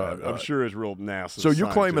guess, yeah. I'm sure it's real NASA. So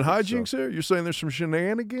you're claiming hijinks here? You're saying there's some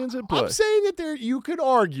shenanigans at play? I'm saying that you could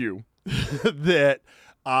argue that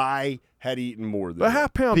I had eaten more than a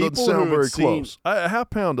half pound doesn't sound very close. A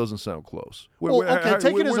half pound doesn't sound close. Okay,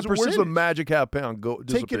 take it as a percentage. Where's the magic half pound go?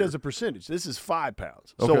 Take it as a percentage. This is 5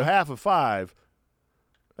 pounds. Okay. So half of 5,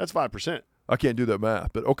 that's 5%. I can't do that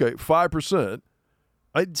math, but okay, 5%.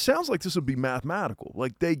 It sounds like this would be mathematical.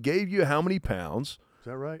 Like they gave you how many pounds? Is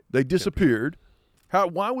that right? They disappeared.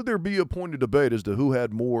 Why would there be a point of debate as to who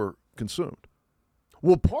had more consumed?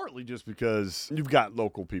 Well, partly just because you've got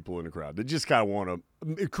local people in the crowd that just kind of want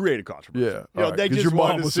to create a controversy. Yeah, they just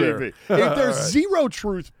want to see me. If there's zero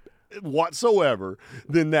truth whatsoever,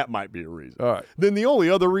 then that might be a reason. All right. Then the only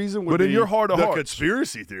other reason would be in your heart of hearts,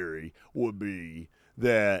 conspiracy theory would be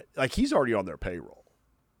that he's already on their payroll.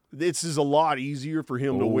 This is a lot easier for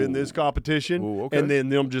him to win this competition, and then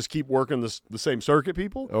them just keep working the same circuit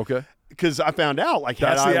people. Okay. Because I found out,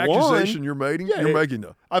 that's the accusation you're making. You're making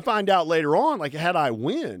though. I find out later on, had I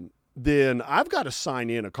win, then I've got to sign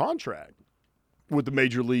in a contract with the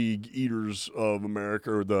Major League Eaters of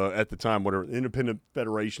America, or at the time, whatever, Independent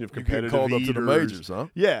Federation of Competitive Eaters. You get called up to the majors, huh?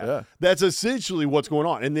 Yeah. That's essentially what's going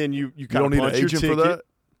on. And then you kind of punch your ticket. For that?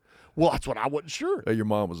 Well, that's what I wasn't sure. Hey, your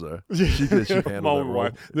mom was there. She handled that role.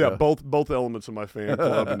 Yeah, both elements of my fan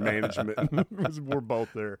club and management were both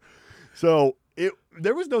there. So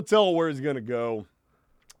there was no telling where it's going to go,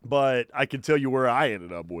 but I can tell you where I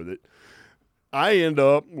ended up with it. I end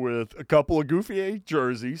up with a couple of Goofy A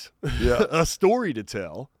jerseys, a story to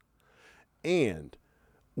tell, and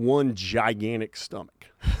one gigantic stomach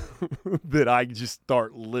that I just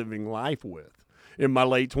start living life with in my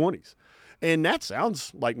late 20s. And that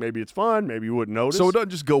sounds like maybe it's fun. Maybe you wouldn't notice. So it doesn't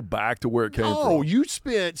just go back to where it came from. Oh, you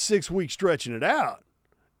spent 6 weeks stretching it out.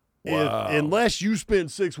 Wow. Unless you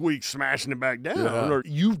spend 6 weeks smashing it back down, or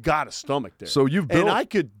you've got a stomach there. So you've built. And I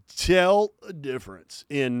could tell a difference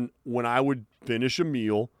in when I would finish a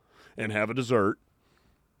meal and have a dessert,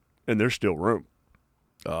 and there's still room.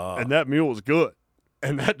 And that meal was good.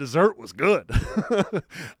 And that dessert was good.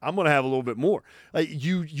 I'm going to have a little bit more.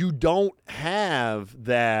 You don't have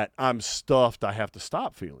that I'm stuffed, I have to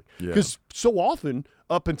stop feeling. Because so often,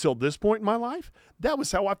 up until this point in my life, that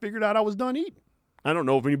was how I figured out I was done eating. I don't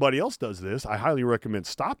know if anybody else does this. I highly recommend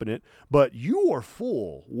stopping it, but you are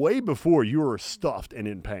full way before you are stuffed and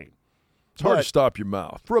in pain. It's hard to stop your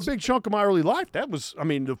mouth. For a big chunk of my early life,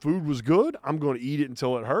 the food was good. I'm going to eat it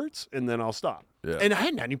until it hurts, and then I'll stop. Yeah. And I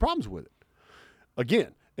hadn't had any problems with it.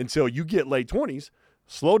 Again, until you get late 20s,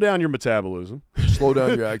 slow down your metabolism. Slow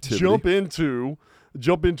down your activity. jump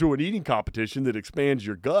into an eating competition that expands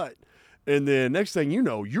your gut. And then next thing you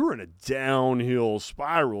know, you're in a downhill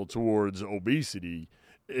spiral towards obesity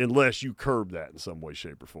unless you curb that in some way,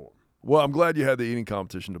 shape, or form. Well, I'm glad you had the eating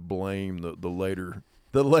competition to blame the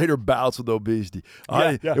later bouts with obesity.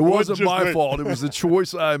 It wasn't my fault. It was the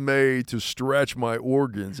choice I made to stretch my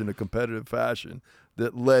organs in a competitive fashion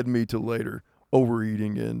that led me to later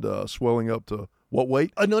overeating and swelling up to what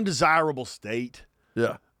weight? An undesirable state.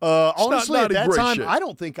 Yeah. Honestly, not at that time, shape. I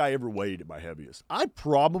don't think I ever weighed at my heaviest. I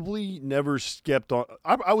probably never stepped on.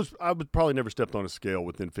 I would probably never stepped on a scale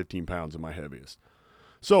within 15 pounds of my heaviest.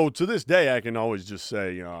 So to this day, I can always just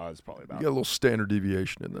say, it's probably about. You got a little standard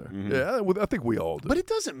deviation in there. Mm-hmm. Yeah, I think we all do. But it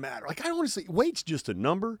doesn't matter. Like, I honestly, weight's just a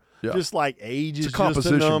number. Yeah. Just like age is It's a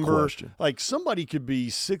composition just a number. question. Like, somebody could be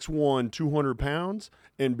 6'1", 200 pounds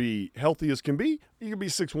and be healthy as can be. You could be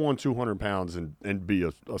 6'1", 200 pounds and be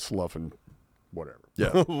a slough and whatever.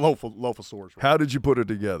 Yeah. loaf of sores. How did you put it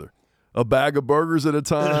together? A bag of burgers at a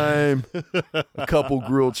time, a couple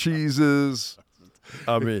grilled cheeses.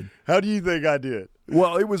 I mean, how do you think I did?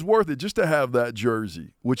 Well, it was worth it just to have that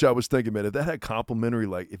jersey, which I was thinking, man, if that had complimentary,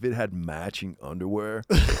 like if it had matching underwear,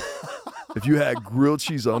 if you had grilled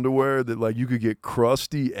cheese underwear that like you could get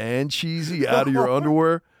crusty and cheesy out of your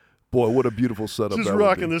underwear, boy, what a beautiful setup just that would be.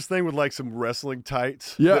 rocking this thing with like some wrestling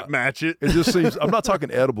tights that match it. It just seems, I'm not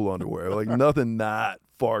talking edible underwear, like nothing not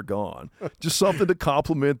far gone. Just something to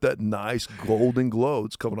complement that nice golden glow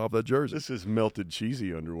that's coming off that jersey. This is melted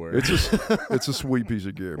cheesy underwear. It's a sweet piece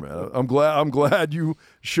of gear, man. I'm glad you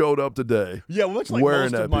showed up today. Yeah, much like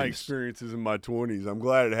wearing most of my piece. Experiences in my 20s. I'm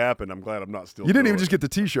glad it happened. I'm glad I'm not still. You didn't even just get the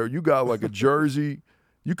T-shirt. You got like a jersey.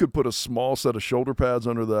 You could put a small set of shoulder pads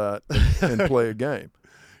under that and play a game.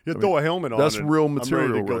 You throw a helmet on. That's real material.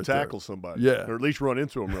 I'm ready to go right tackle there. somebody. Yeah, or at least run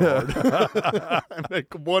into them real hard. I make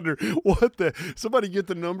them wonder somebody get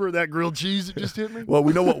the number of that grilled cheese that just hit me. Well,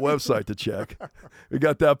 we know what website to check. We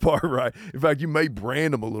got that part right. In fact, you may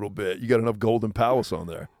brand them a little bit. You got enough Golden Palace on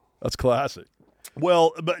there. That's classic.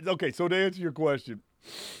 Well, but okay. So to answer your question,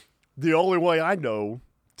 the only way I know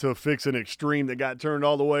to fix an extreme that got turned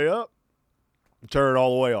all the way up, turn it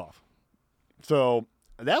all the way off. So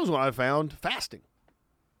that was when I found fasting.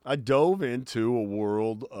 I dove into a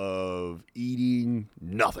world of eating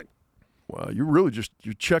nothing. Wow, you're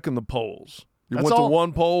checking the polls. You That's went all. to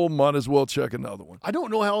one poll, might as well check another one. I don't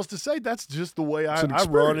know how else to say. That's just the way I experience.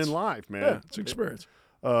 run in life, man. Yeah, it's an experience.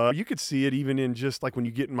 You could see it even in just like when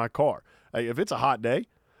you get in my car. Hey, if it's a hot day,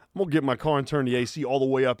 I'm going to get in my car and turn the AC all the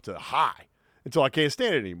way up to high until I can't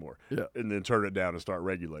stand it anymore. Yeah. And then turn it down and start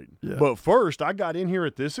regulating. Yeah. But first, I got in here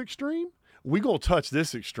at this extreme. We going to touch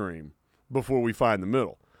this extreme before we find the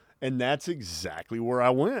middle. And that's exactly where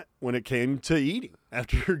I went when it came to eating.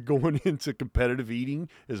 After going into competitive eating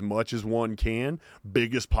as much as one can,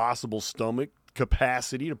 biggest possible stomach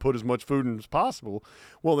capacity to put as much food in as possible,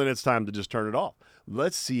 well, then it's time to just turn it off.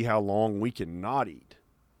 Let's see how long we can not eat.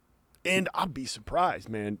 And I'd be surprised,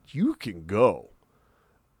 man. You can go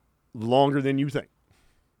longer than you think.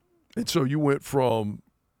 And so you went from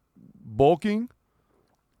bulking.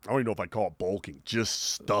 I don't even know if I'd call it bulking,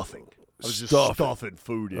 just stuffing. I was just Stuffing. stuffing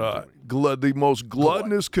food into me. The most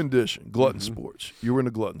gluttonous condition, glutton sports. You were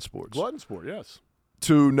into glutton sports. Glutton sport, yes.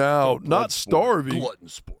 To now Blood not sport. starving. Glutton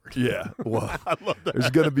sport. Yeah, well, I love that.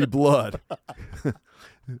 there's going to be blood.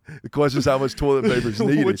 The question is how much toilet paper is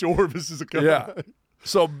needed. Which orifice is it coming Yeah.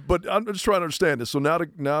 So, but I'm just trying to understand this. So now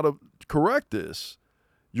to correct this,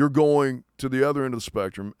 you're going to the other end of the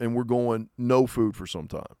spectrum, and we're going no food for some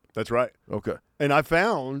time. That's right. Okay. And I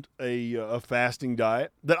found a fasting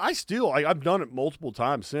diet that I've done it multiple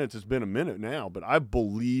times since. It's been a minute now, but I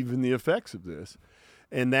believe in the effects of this.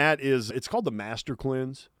 And it's called the Master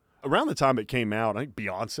Cleanse. Around the time it came out, I think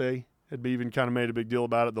Beyonce had even kind of made a big deal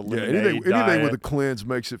about it. The lemonade diet. Anything with a cleanse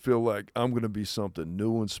makes it feel like I'm going to be something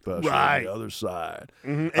new and special on the other side.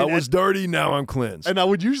 Mm-hmm. I was dirty, now I'm cleansed. And I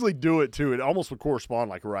would usually do it, too. It almost would correspond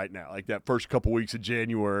like right now, like that first couple weeks of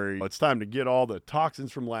January. It's time to get all the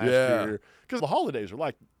toxins from last year. Because the holidays are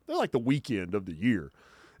they're like the weekend of the year.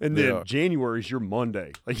 And then January's your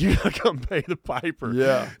Monday. Like, you got to come pay the piper.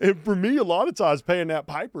 Yeah. And for me, a lot of times paying that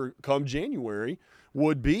piper come January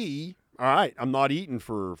would be, all right, I'm not eating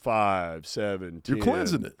for 5, 7, 10, You're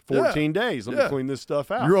cleansing it. 14 days. Let me clean this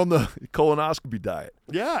stuff out. You're on the colonoscopy diet.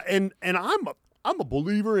 Yeah, and I'm a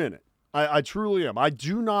believer in it. I truly am. I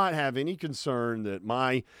do not have any concern that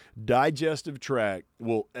my digestive tract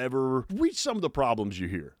will ever reach some of the problems you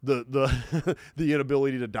hear. The the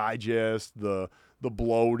inability to digest, the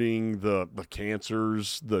bloating, the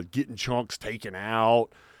cancers, the getting chunks taken out,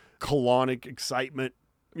 colonic excitement.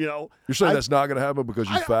 You're saying that's not going to happen because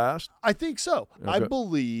you fast? I think so. Okay. I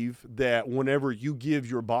believe that whenever you give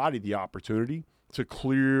your body the opportunity to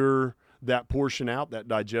clear that portion out, that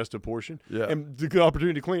digestive portion, and the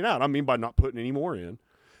opportunity to clean out, I mean by not putting any more in,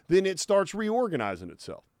 then it starts reorganizing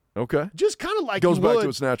itself. Okay. Just kind of like goes back to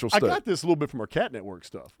its natural state. I got this a little bit from our Cat Network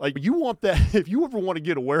stuff. Like, you want that, if you ever want to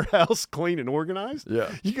get a warehouse clean and organized,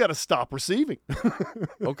 you got to stop receiving.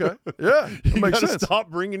 Okay. Yeah. You makes got to sense. stop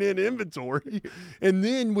bringing in inventory. And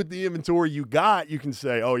then with the inventory you got, you can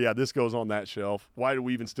say, oh, yeah, this goes on that shelf. Why do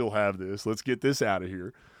we even still have this? Let's get this out of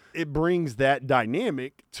here. It brings that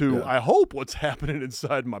dynamic to, I hope, what's happening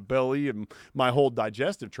inside my belly and my whole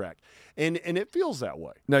digestive tract. And it feels that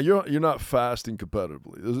way. Now, you're not fasting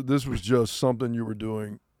competitively. This was just something you were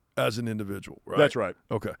doing as an individual, right? That's right.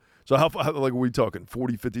 Okay. So how like, are we talking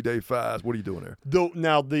 40, 50-day fast? What are you doing there?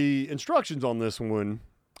 Now, the instructions on this one,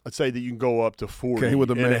 I'd say that you can go up to 40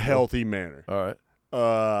 with in a healthy manner. All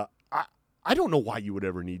right. I don't know why you would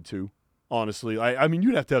ever need to. Honestly, I mean,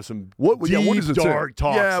 you'd have to have some what is it dark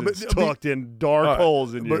toxins tucked in dark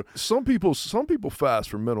holes in you. But some people fast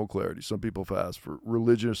for mental clarity. Some people fast for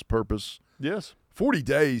religious purpose. Yes. 40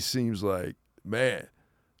 days seems like, man,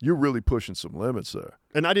 you're really pushing some limits there.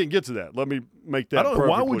 And I didn't get to that. Let me make that perfectly clear.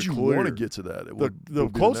 Why would you want to get to that? The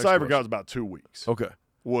closest I ever got was about 2 weeks. Okay.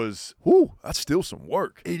 That's still some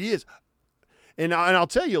work. It is. And I'll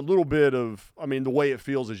tell you a little bit of, the way it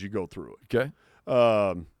feels as you go through it.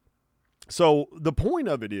 Okay. So the point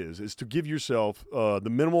of it is to give yourself the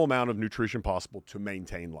minimal amount of nutrition possible to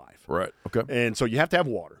maintain life. Right. Okay. And so you have to have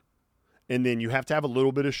water, and then you have to have a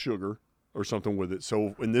little bit of sugar or something with it.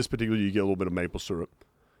 So in this particular, you get a little bit of maple syrup.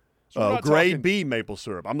 So grade B maple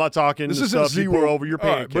syrup. I'm not talking this the stuff you pour over your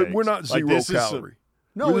pancakes. Right, but we're not zero calorie.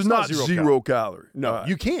 No, it's not zero calorie. No,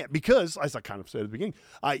 you can't, because, as I kind of said at the beginning,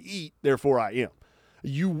 I eat, therefore I am.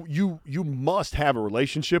 You must have a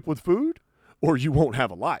relationship with food, or you won't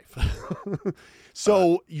have a life.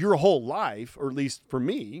 So your whole life, or at least for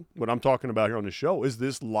me, what I'm talking about here on the show, is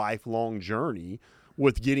this lifelong journey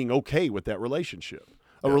with getting okay with that relationship.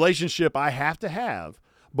 A relationship I have to have,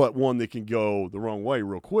 but one that can go the wrong way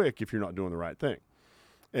real quick if you're not doing the right thing.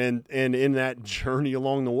 And in that journey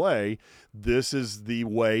along the way, this is the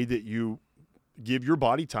way that you give your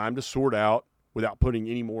body time to sort out without putting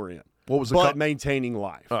any more in. What was the maintaining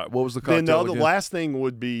life. All right, what was the cocktail Then the again? last thing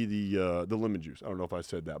would be the lemon juice. I don't know if I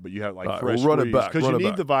said that, but you have fresh well, run it back, because you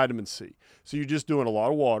need the vitamin C. So you're just doing a lot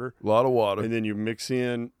of water. And then you mix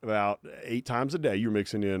in about 8 times a day. You're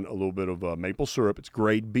mixing in a little bit of maple syrup. It's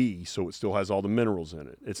grade B, so it still has all the minerals in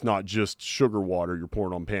it. It's not just sugar water you're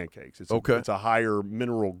pouring on pancakes. It's a higher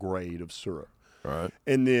mineral grade of syrup. All right.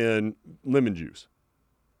 And then lemon juice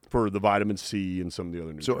for the vitamin C and some of the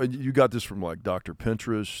other nutrients. So you got this from like Dr.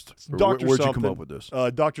 Pinterest? Where'd you come up with this?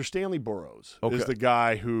 Dr. Stanley Burroughs is the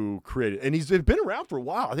guy who created it. And he's been around for a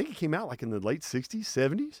while. I think he came out like in the late 60s,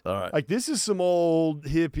 70s. All right. Like, this is some old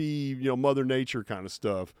hippie, Mother Nature kind of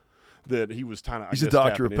stuff that he was kind of, He's a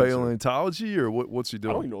doctor of paleontology, or what's he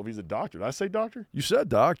doing? I don't even know if he's a doctor. Did I say doctor? You said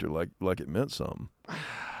doctor like it meant something.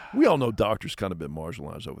 We all know doctors kind of been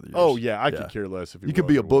marginalized over the years. Oh, yeah. I could care less if you could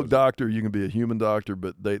be a book doctor, you can be a human doctor,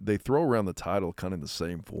 but they throw around the title kind of in the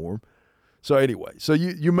same form. So anyway, so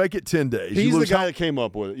you make it 10 days. He's the guy that came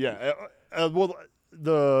up with it. Yeah. Well,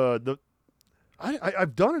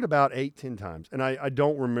 I've done it about 8-10 times, and I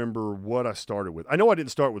don't remember what I started with. I know I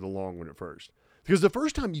didn't start with a long one at first, because the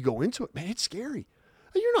first time you go into it, man, it's scary.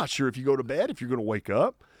 You're not sure if you go to bed, if you're going to wake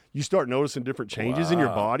up. You start noticing different changes in your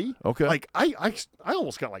body. Okay. Like, I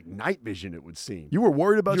almost got like night vision, it would seem. You were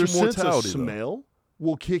worried about your mortality, sense of smell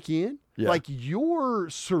will kick in. Yeah. Like, your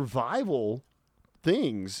survival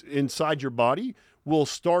things inside your body will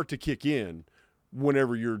start to kick in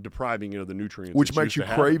whenever you're depriving it of the nutrients. Which makes you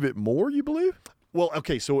crave it more, you believe? Well,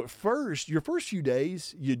 okay, so at first, your first few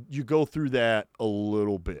days, you go through that a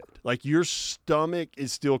little bit. Like, your stomach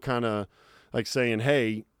is still kind of like saying,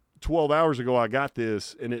 hey, 12 hours ago I got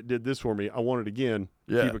this and it did this for me. I want it again.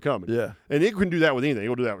 Yeah. Keep it coming. Yeah. And it can do that with anything.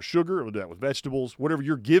 It'll do that with sugar. It'll do that with vegetables. Whatever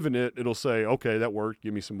you're giving it, it'll say, okay, that worked.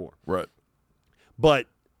 Give me some more. Right. But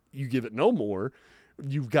you give it no more.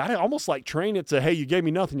 You've got to almost like train it to, hey, you gave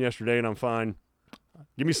me nothing yesterday and I'm fine.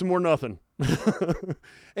 Give me some more nothing.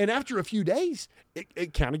 And after a few days,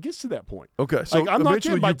 it kind of gets to that point. Okay. So like, I'm not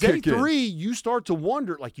kidding. By day kick in. 3, you start to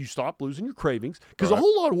wonder, like, you stop losing your cravings. Because a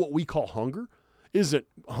whole lot of what we call hunger isn't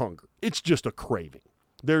hunger. It's just a craving.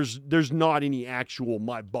 There's not any actual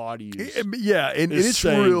my body is. and it's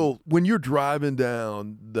saying, real when you're driving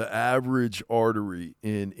down the average artery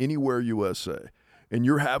in anywhere USA and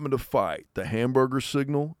you're having to fight the hamburger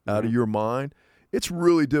signal out of your mind. It's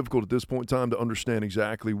really difficult at this point in time to understand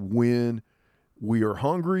exactly when we are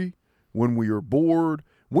hungry, when we are bored,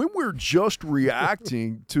 when we're just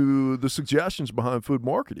reacting to the suggestions behind food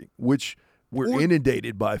marketing, which we're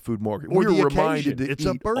inundated by food marketing. We're reminded to it's eat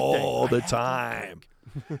a birthday. all the time.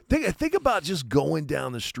 Think about just going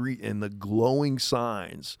down the street and the glowing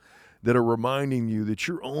signs that are reminding you that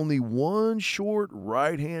you're only one short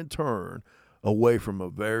right-hand turn away from a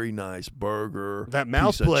very nice burger, that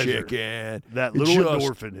mouth piece pleasure, of chicken, that little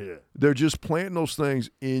endorphin hit. They're just planting those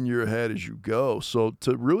things in your head as you go. So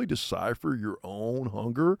to really decipher your own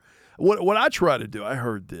hunger, what I try to do, I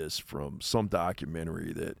heard this from some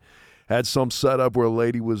documentary that had some setup where a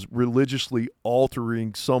lady was religiously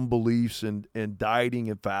altering some beliefs and dieting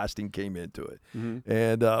and fasting came into it. Mm-hmm.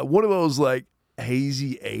 And one of those like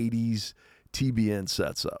hazy 80s TBN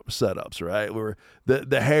setups, right? Where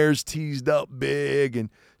the hair's teased up big and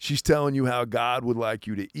she's telling you how God would like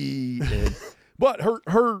you to eat. And, but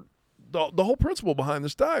the whole principle behind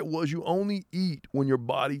this diet was you only eat when your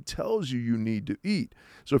body tells you need to eat.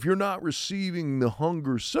 So if you're not receiving the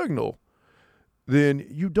hunger signal, then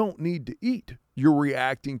you don't need to eat. You're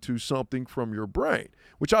reacting to something from your brain,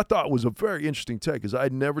 which I thought was a very interesting take because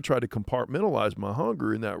I'd never tried to compartmentalize my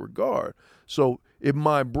hunger in that regard. So if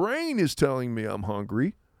my brain is telling me I'm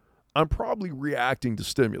hungry, I'm probably reacting to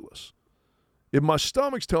stimulus. If my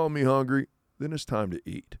stomach's telling me hungry, then it's time to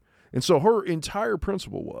eat. And so her entire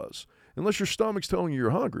principle was, unless your stomach's telling you you're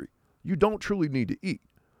hungry, you don't truly need to eat.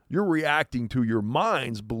 You're reacting to your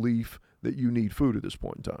mind's belief that you need food at this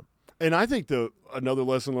point in time. And I think another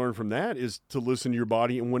lesson learned from that is to listen to your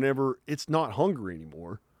body, and whenever it's not hungry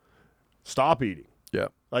anymore, stop eating. Yeah.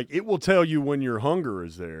 Like it will tell you when your hunger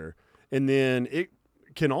is there, and then it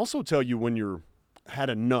can also tell you when you're had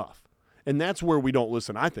enough. And that's where we don't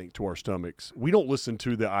listen, I think, to our stomachs. We don't listen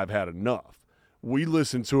to the I've had enough. We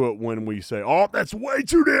listen to it when we say, oh, that's way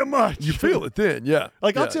too damn much. You feel it then, yeah.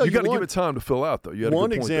 I'll tell you got to give it time to fill out, though. You had one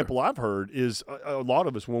a good point example there. I've heard is a lot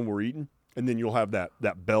of us when we're eating, and then you'll have that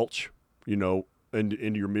belch,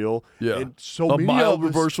 into your meal. Yeah. And so a many mild of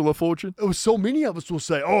us, reversal of fortune. So many of us will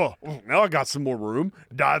say, oh, now I got some more room.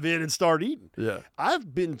 Dive in and start eating. Yeah.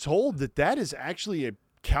 I've been told that is actually a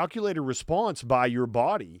calculated response by your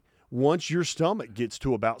body. Once your stomach gets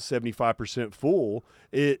to about 75% full,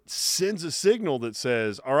 it sends a signal that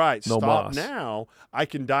says, all right, stop now. I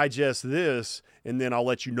can digest this, and then I'll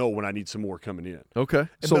let you know when I need some more coming in. Okay.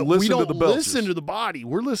 So but listen to the belches. We don't listen to the body.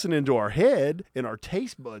 We're listening to our head and our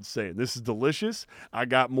taste buds saying, this is delicious. I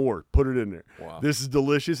got more. Put it in there. Wow. This is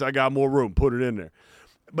delicious. I got more room. Put it in there.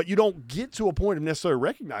 But you don't get to a point of necessarily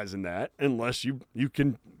recognizing that unless you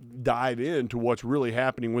can dive into what's really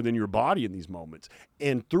happening within your body in these moments.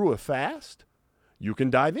 And through a fast, you can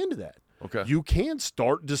dive into that. Okay. You can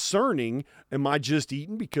start discerning, am I just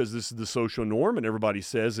eating because this is the social norm and everybody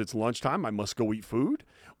says it's lunchtime, I must go eat food?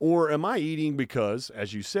 Or am I eating because,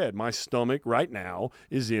 as you said, my stomach right now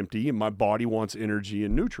is empty and my body wants energy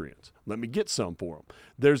and nutrients? Let me get some for them.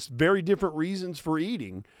 There's very different reasons for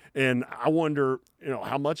eating. And I wonder,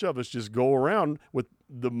 how much of us just go around with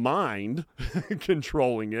the mind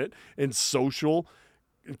controlling it and social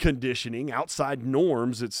conditioning, outside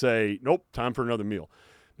norms that say, nope, time for another meal.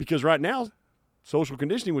 Because right now, social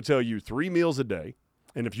conditioning would tell you 3 meals a day.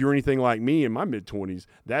 And if you're anything like me in my mid-20s,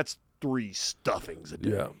 that's 3 stuffings a day.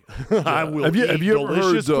 Yeah. I will have eat you ever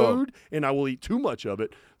delicious heard, food, and I will eat too much of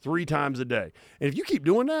it 3 times a day. And if you keep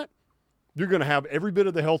doing that, you're going to have every bit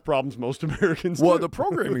of the health problems most Americans do. Well, the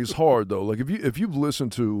programming is hard though. Like if you've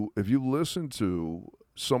listened to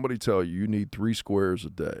somebody tell you need 3 squares a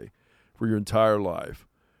day for your entire life,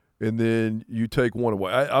 and then you take one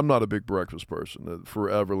away. I'm not a big breakfast person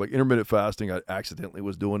forever. Like intermittent fasting, I accidentally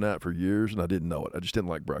was doing that for years, and I didn't know it. I just didn't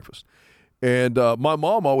like breakfast. And my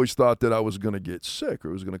mom always thought that I was going to get sick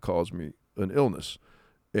or it was going to cause me an illness.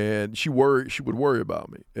 And she would worry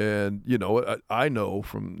about me. And, I know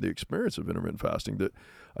from the experience of intermittent fasting that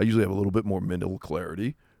I usually have a little bit more mental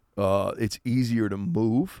clarity. It's easier to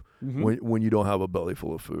move when you don't have a belly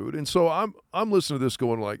full of food. And so I'm listening to this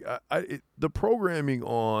going like, the programming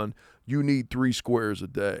on you need 3 squares a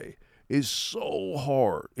day is so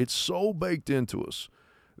hard. It's so baked into us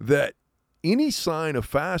that any sign of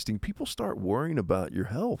fasting, people start worrying about your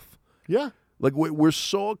health. Yeah. Like we're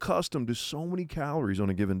so accustomed to so many calories on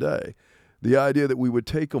a given day. The idea that we would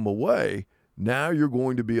take them away, now you're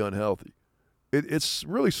going to be unhealthy. It's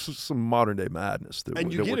really some modern day madness that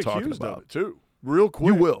and you that get we're talking accused about. of it too. real quick.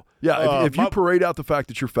 You will. Yeah, if you my- parade out the fact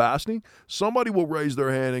that you're fasting, somebody will raise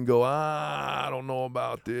their hand and go, I don't know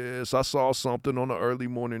about this. I saw something on the early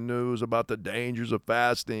morning news about the dangers of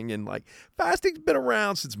fasting. And, like, fasting's been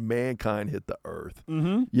around since mankind hit the earth.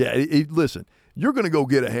 Mm-hmm. Yeah, listen, you're going to go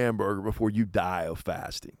get a hamburger before you die of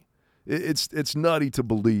fasting. It's nutty to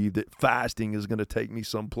believe that fasting is going to take me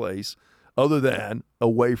someplace other than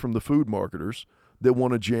away from the food marketers that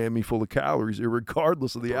want to jam me full of calories,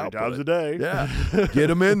 regardless of the 3 output. times a day. Yeah, get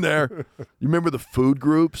them in there. You remember the food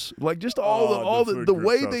groups? Like, just all the food the group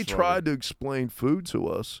way stuff's they funny. tried to explain food to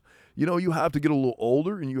us. You know, you have to get a little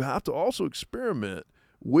older, and you have to also experiment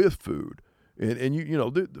with food. And you know,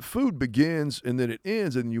 the food begins and then it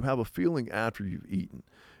ends, and you have a feeling after you've eaten.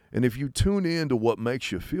 And if you tune in to what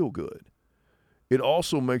makes you feel good, it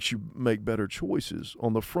also makes you make better choices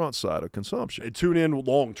on the front side of consumption. And tune in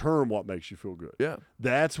long term what makes you feel good. Yeah.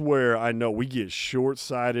 That's where I know we get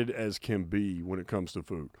short-sighted as can be when it comes to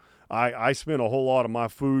food. I spent a whole lot of my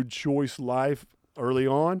food choice life early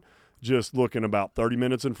on just looking about 30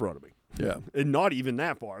 minutes in front of me. Yeah. And not even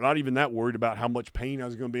that far. Not even that worried about how much pain I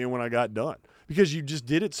was going to be in when I got done. Because you just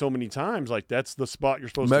did it so many times. Like, that's the spot you're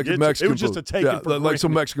supposed to get Mexican to. It was just food. a take it for like, so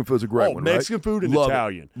granted. Mexican food's a great one, right? Mexican food and Love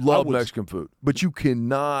Italian. It. Love I was- Mexican food. But you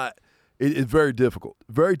cannot – it's very difficult.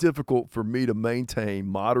 Very difficult for me to maintain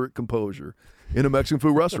moderate composure in a Mexican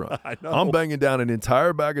food restaurant. I know. I'm banging down an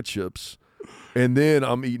entire bag of chips, and then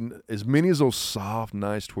I'm eating as many of those soft,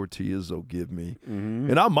 nice tortillas they'll give me. Mm-hmm.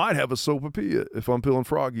 And I might have a sopapilla if I'm feeling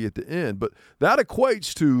froggy at the end. But that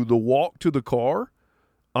equates to the walk to the car.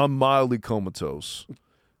 I'm mildly comatose.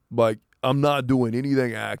 Like, I'm not doing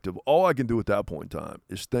anything active. All I can do at that point in time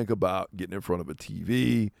is think about getting in front of a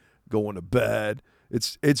TV, going to bed.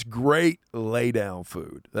 It's great lay-down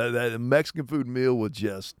food. That Mexican food meal will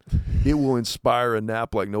it will inspire a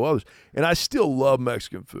nap like no others. And I still love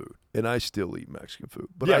Mexican food, and I still eat Mexican food.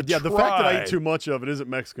 But the fact that I eat too much of it isn't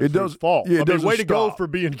Mexican food's fault. Yeah, it I mean, doesn't way to go stop. for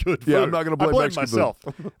being good food. Yeah, I'm not going to I blame blame Mexican myself.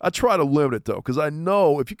 food. I try to limit it, though, because I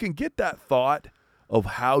know if you can get that thought of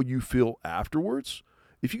how you feel afterwards,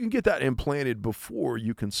 if you can get that implanted before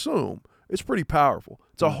you consume, it's pretty powerful.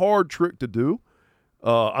 It's a hard trick to do.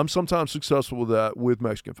 I'm sometimes successful with that with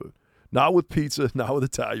Mexican food. Not with pizza, not with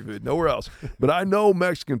Italian food, nowhere else. But I know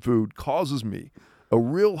Mexican food causes me a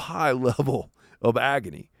real high level of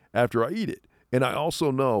agony after I eat it. And I also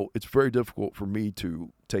know it's very difficult for me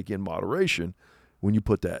to take in moderation when you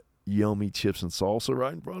put that yummy chips and salsa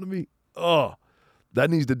right in front of me. Oh, that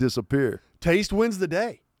needs to disappear. Taste wins the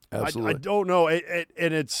day. Absolutely. I don't know.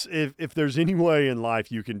 And it's if there's any way in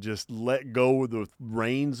life you can just let go of the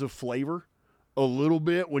reins of flavor a little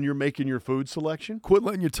bit when you're making your food selection. Quit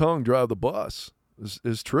letting your tongue drive the bus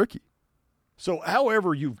is tricky. So,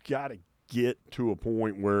 however, you've got to get to a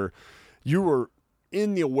point where you are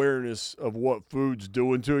in the awareness of what food's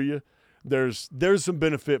doing to you. There's some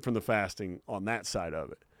benefit from the fasting on that side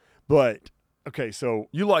of it. But, okay, so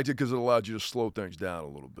You liked it because it allowed you to slow things down a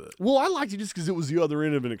little bit. well, I liked it just because it was the other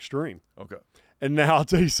end of an extreme. Okay. And now I'll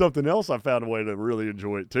tell you something else I found a way to really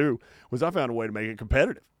enjoy it too, was I found a way to make it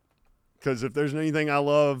competitive. Because if there's anything I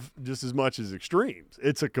love just as much as extremes,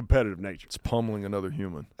 it's a competitive nature. It's pummeling another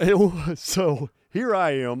human. So here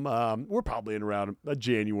I am. We're probably in around a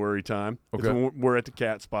January time. It's Okay. when we're at the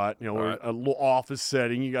cat spot. You know, we're right. in a little office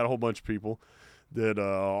setting. You got a whole bunch of people that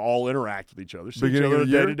all interact with each other, see each Beginning other of on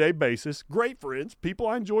a the year? day-to-day basis. Great friends, people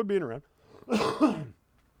I enjoy being around. I'm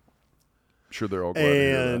sure they're all glad to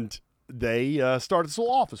hear that. And they started this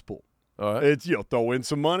little office pool. All right. It's, throw in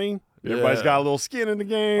some money. Everybody's Yeah. got a little skin in the I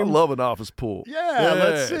game. love an office pool. Yeah,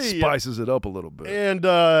 let's it see. Spices it up a little bit. And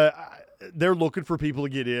they're looking for people to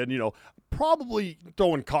get in, probably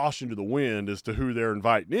throwing caution to the wind as to who they're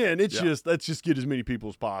inviting in. It's Yeah. let's just get as many people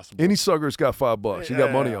as possible. Any sucker's got $5. You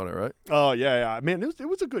got money Yeah. on it, right? Oh, yeah. Man, it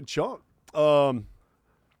was a good chunk. More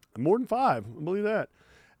than 5. I believe that.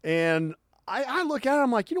 And I look at it,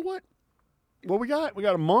 I'm like, you know what? What we got? We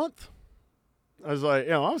got a month. I was like,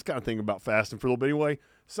 I was kind of thinking about fasting for a little bit anyway.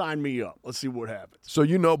 Sign me up. Let's see what happens. So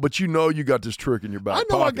you got this trick in your back I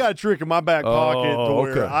know pocket. I got a trick in my back pocket to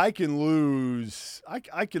where okay. I can lose.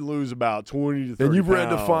 I can lose about 20 to 30 And you've read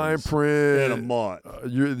the fine pounds print. in a month.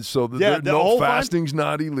 The the whole fasting's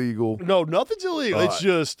not illegal. No, nothing's illegal. All It's right.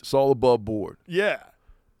 just It's all above board. yeah.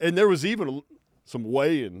 And there was even some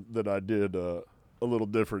weighing that I did a little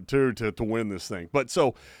different too to win this thing. But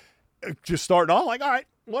so just starting off like, all right,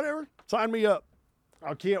 whatever, sign me up.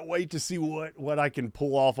 I can't wait to see what I can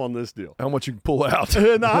pull off on this deal. How much you can pull out.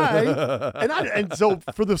 And so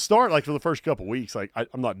for the start, like for the first couple weeks, like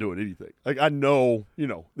I'm not doing anything. Like I know,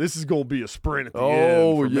 this is going to be a sprint at the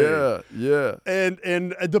end. For yeah.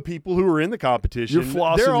 And the people who are in the competition, You're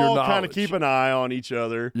flossing they're your all kind knowledge. of keep an eye on each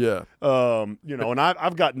other. Yeah. And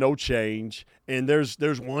I've got no change. And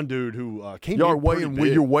there's one dude who came You're in pretty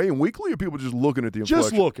big. You're weighing weekly, or people just looking at the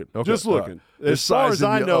inflection? Just looking. Right. As far as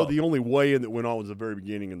I know, up. the only weigh-in that went on was the very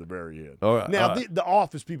beginning and the very end. All right. Now, all right. the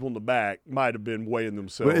office people in the back might have been weighing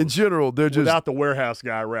themselves. But in general, they're just without the warehouse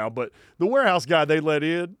guy around. But the warehouse guy they let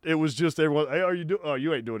in, it was just everyone. Hey,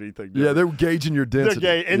 you ain't doing anything. Yeah, they were gauging your density.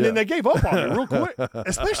 Then they gave up on me real quick.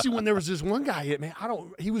 Especially when there was this one guy. Man,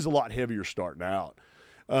 he was a lot heavier starting out,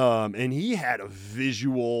 and he had a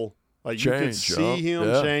visual. Like Change, you could see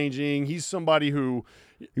him changing. He's somebody who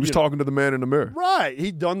he was talking to the man in the mirror. Right.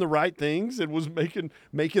 He'd done the right things and was making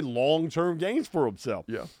long-term gains for himself.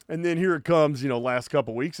 Yeah. And then here it comes, last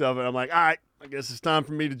couple weeks of it. I'm like, all right, I guess it's time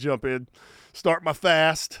for me to jump in, start my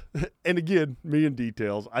fast. And again, me in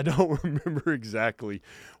details. I don't remember exactly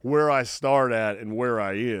where I start at and where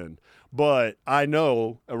I end. But I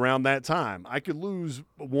know around that time I could lose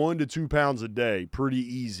 1 to 2 pounds a day pretty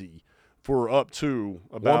easy. For up to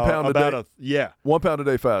about 1 pound a day. 1 pound a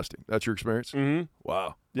day fasting. That's your experience. Mm-hmm.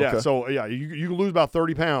 Wow. Yeah. Okay. So you can lose about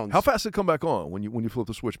 30 pounds. How fast did it come back on when you flip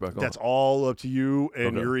the switch back on? That's all up to you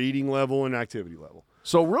and your eating level and activity level.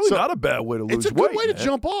 So really not a bad way to lose weight. It's a good way to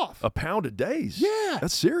jump off. A pound a day. Yeah.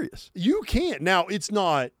 That's serious. You can't. Now, it's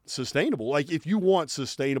not sustainable. Like, if you want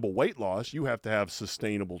sustainable weight loss, you have to have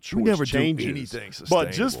sustainable choice We never changes. do anything sustainable.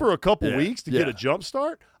 But just for a couple weeks to get a jump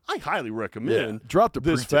start, I highly recommend drop the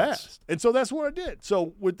this pretense. fast. And so that's what I did.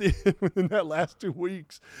 So within that last 2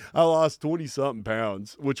 weeks, I lost 20-something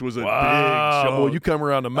pounds, which was a big jump. Well, you come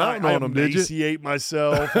around the mountain on them, did you? I emaciate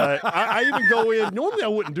myself. I even go in. Normally, I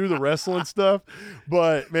wouldn't do the wrestling stuff,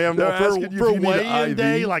 but man, for weigh-in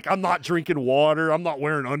day, like I'm not drinking water. I'm not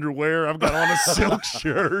wearing underwear. I've got on a silk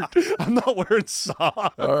shirt. I'm not wearing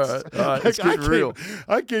socks. All right. It's getting real.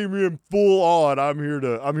 I came in full on. I'm here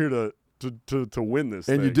to win this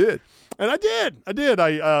thing. And you did. And I did.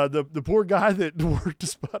 The poor guy that worked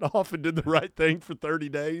his butt off and did the right thing for 30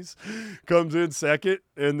 days comes in second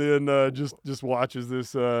and then just watches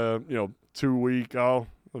this 2 week. Oh,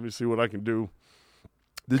 let me see what I can do.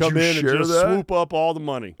 Did Come you in share and just that? swoop up all the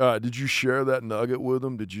money. Did you share that nugget with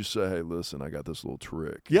him? Did you say, "Hey, listen, I got this little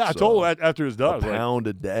trick"? Yeah, I told him after it was done. A pound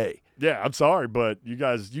a day. Yeah, I'm sorry, but you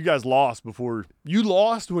guys lost before you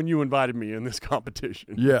lost when you invited me in this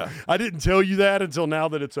competition. Yeah, I didn't tell you that until now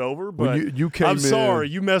that it's over. But well, you came I'm sorry,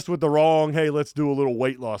 you messed with the wrong. Hey, let's do a little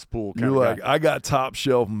weight loss pool. You're like, I got top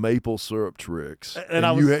shelf maple syrup tricks, and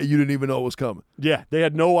you didn't even know it was coming. Yeah, they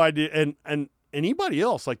had no idea, and anybody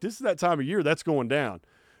else, like, this is that time of year that's going down.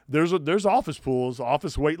 There's office pools,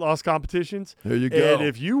 office weight loss competitions. There you go. And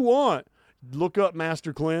if you want, look up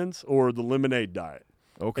Master Cleanse or the Lemonade Diet.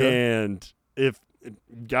 Okay. And if you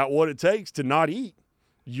got what it takes to not eat,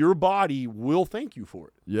 your body will thank you for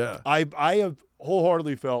it. Yeah. I have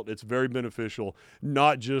wholeheartedly felt it's very beneficial,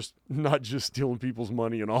 not just stealing people's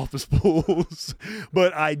money in office pools,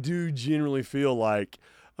 but I do generally feel like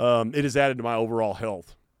it has added to my overall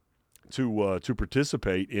health. To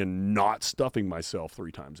participate in not stuffing myself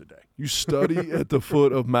 3 times a day. You study at the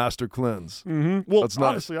foot of Master Cleanse. Mm-hmm. Well, that's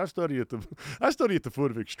honestly, nice. I study at the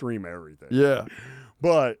foot of extreme everything. Yeah,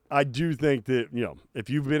 but I do think that if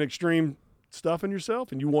you've been extreme stuffing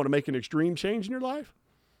yourself and you want to make an extreme change in your life,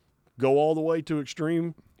 go all the way to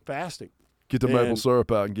extreme fasting. Get the maple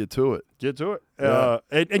syrup out and get to it. Get to it, Yeah.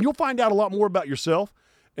 And you'll find out a lot more about yourself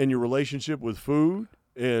and your relationship with food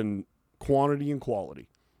and quantity and quality.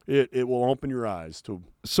 It will open your eyes to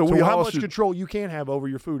how much control you can have over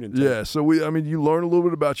your food intake. Yeah, so you learn a little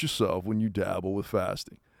bit about yourself when you dabble with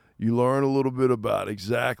fasting. You learn a little bit about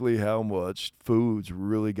exactly how much food's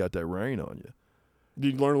really got that reign on you.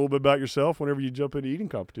 You learn a little bit about yourself whenever you jump into eating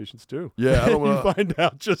competitions too. Yeah, you find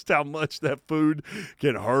out just how much that food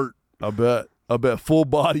can hurt. I bet full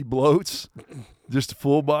body bloats, just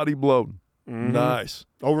full body bloating. Mm-hmm. Nice.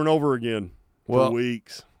 Over and over again for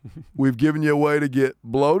weeks. We've given you a way to get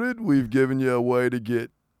bloated. We've given you a way to get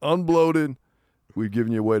unbloated. We've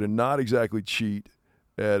given you a way to not exactly cheat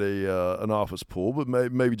at an office pool, but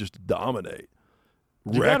maybe just to dominate.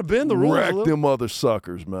 You got to bend the rules. Wreck them other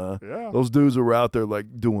suckers, man. Yeah. Those dudes are out there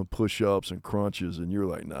like doing push-ups and crunches, and you're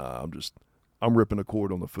like, nah, I'm ripping a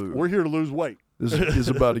cord on the food. We're here to lose weight. This is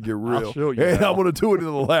about to get real. I'll show you and how. I'm going to do it in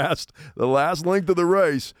the last length of the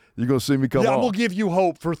race. You're going to see me come I'm on. going to give you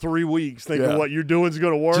hope for 3 weeks, thinking what you're doing is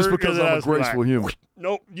going to work. Just because and then I'm I a was like, graceful human.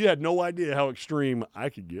 Nope, you had no idea how extreme I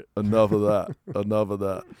could get. Enough of that. Enough of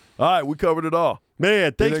that. All right, we covered it all.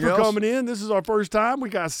 Man, thanks Anything for else? coming in. This is our first time. We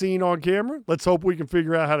got seen on camera. Let's hope we can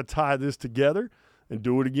figure out how to tie this together and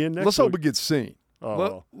do it again next Let's week. hope it gets seen.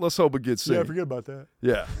 Oh. Let's hope it gets seen. Yeah, forget about that.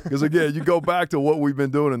 Yeah, because again, you go back to what we've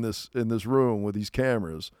been doing in this room with these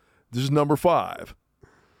cameras. This is number 5,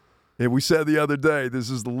 and we said the other day,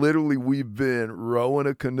 this is literally we've been rowing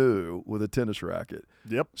a canoe with a tennis racket.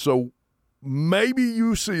 Yep. So maybe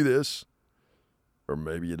you see this, or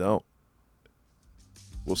maybe you don't.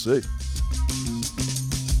 We'll see.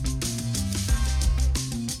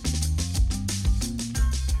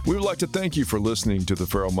 We would like to thank you for listening to the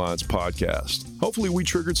Feral Minds podcast. Hopefully we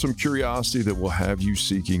triggered some curiosity that will have you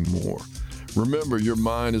seeking more. Remember, your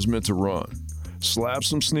mind is meant to run. Slap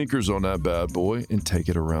some sneakers on that bad boy and take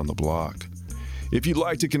it around the block. If you'd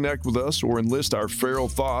like to connect with us or enlist our feral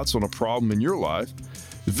thoughts on a problem in your life,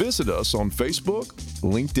 visit us on Facebook,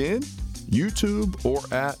 LinkedIn, YouTube, or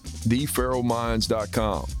at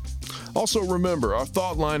theferalminds.com. Also remember, our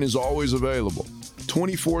thought line is always available.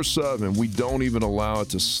 24/7, we don't even allow it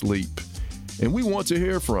to sleep. And we want to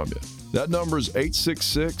hear from you. That number is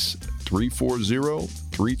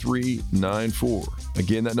 866-340-3394.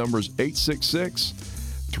 Again, that number is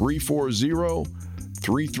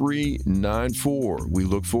 866-340-3394. We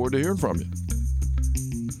look forward to hearing from you.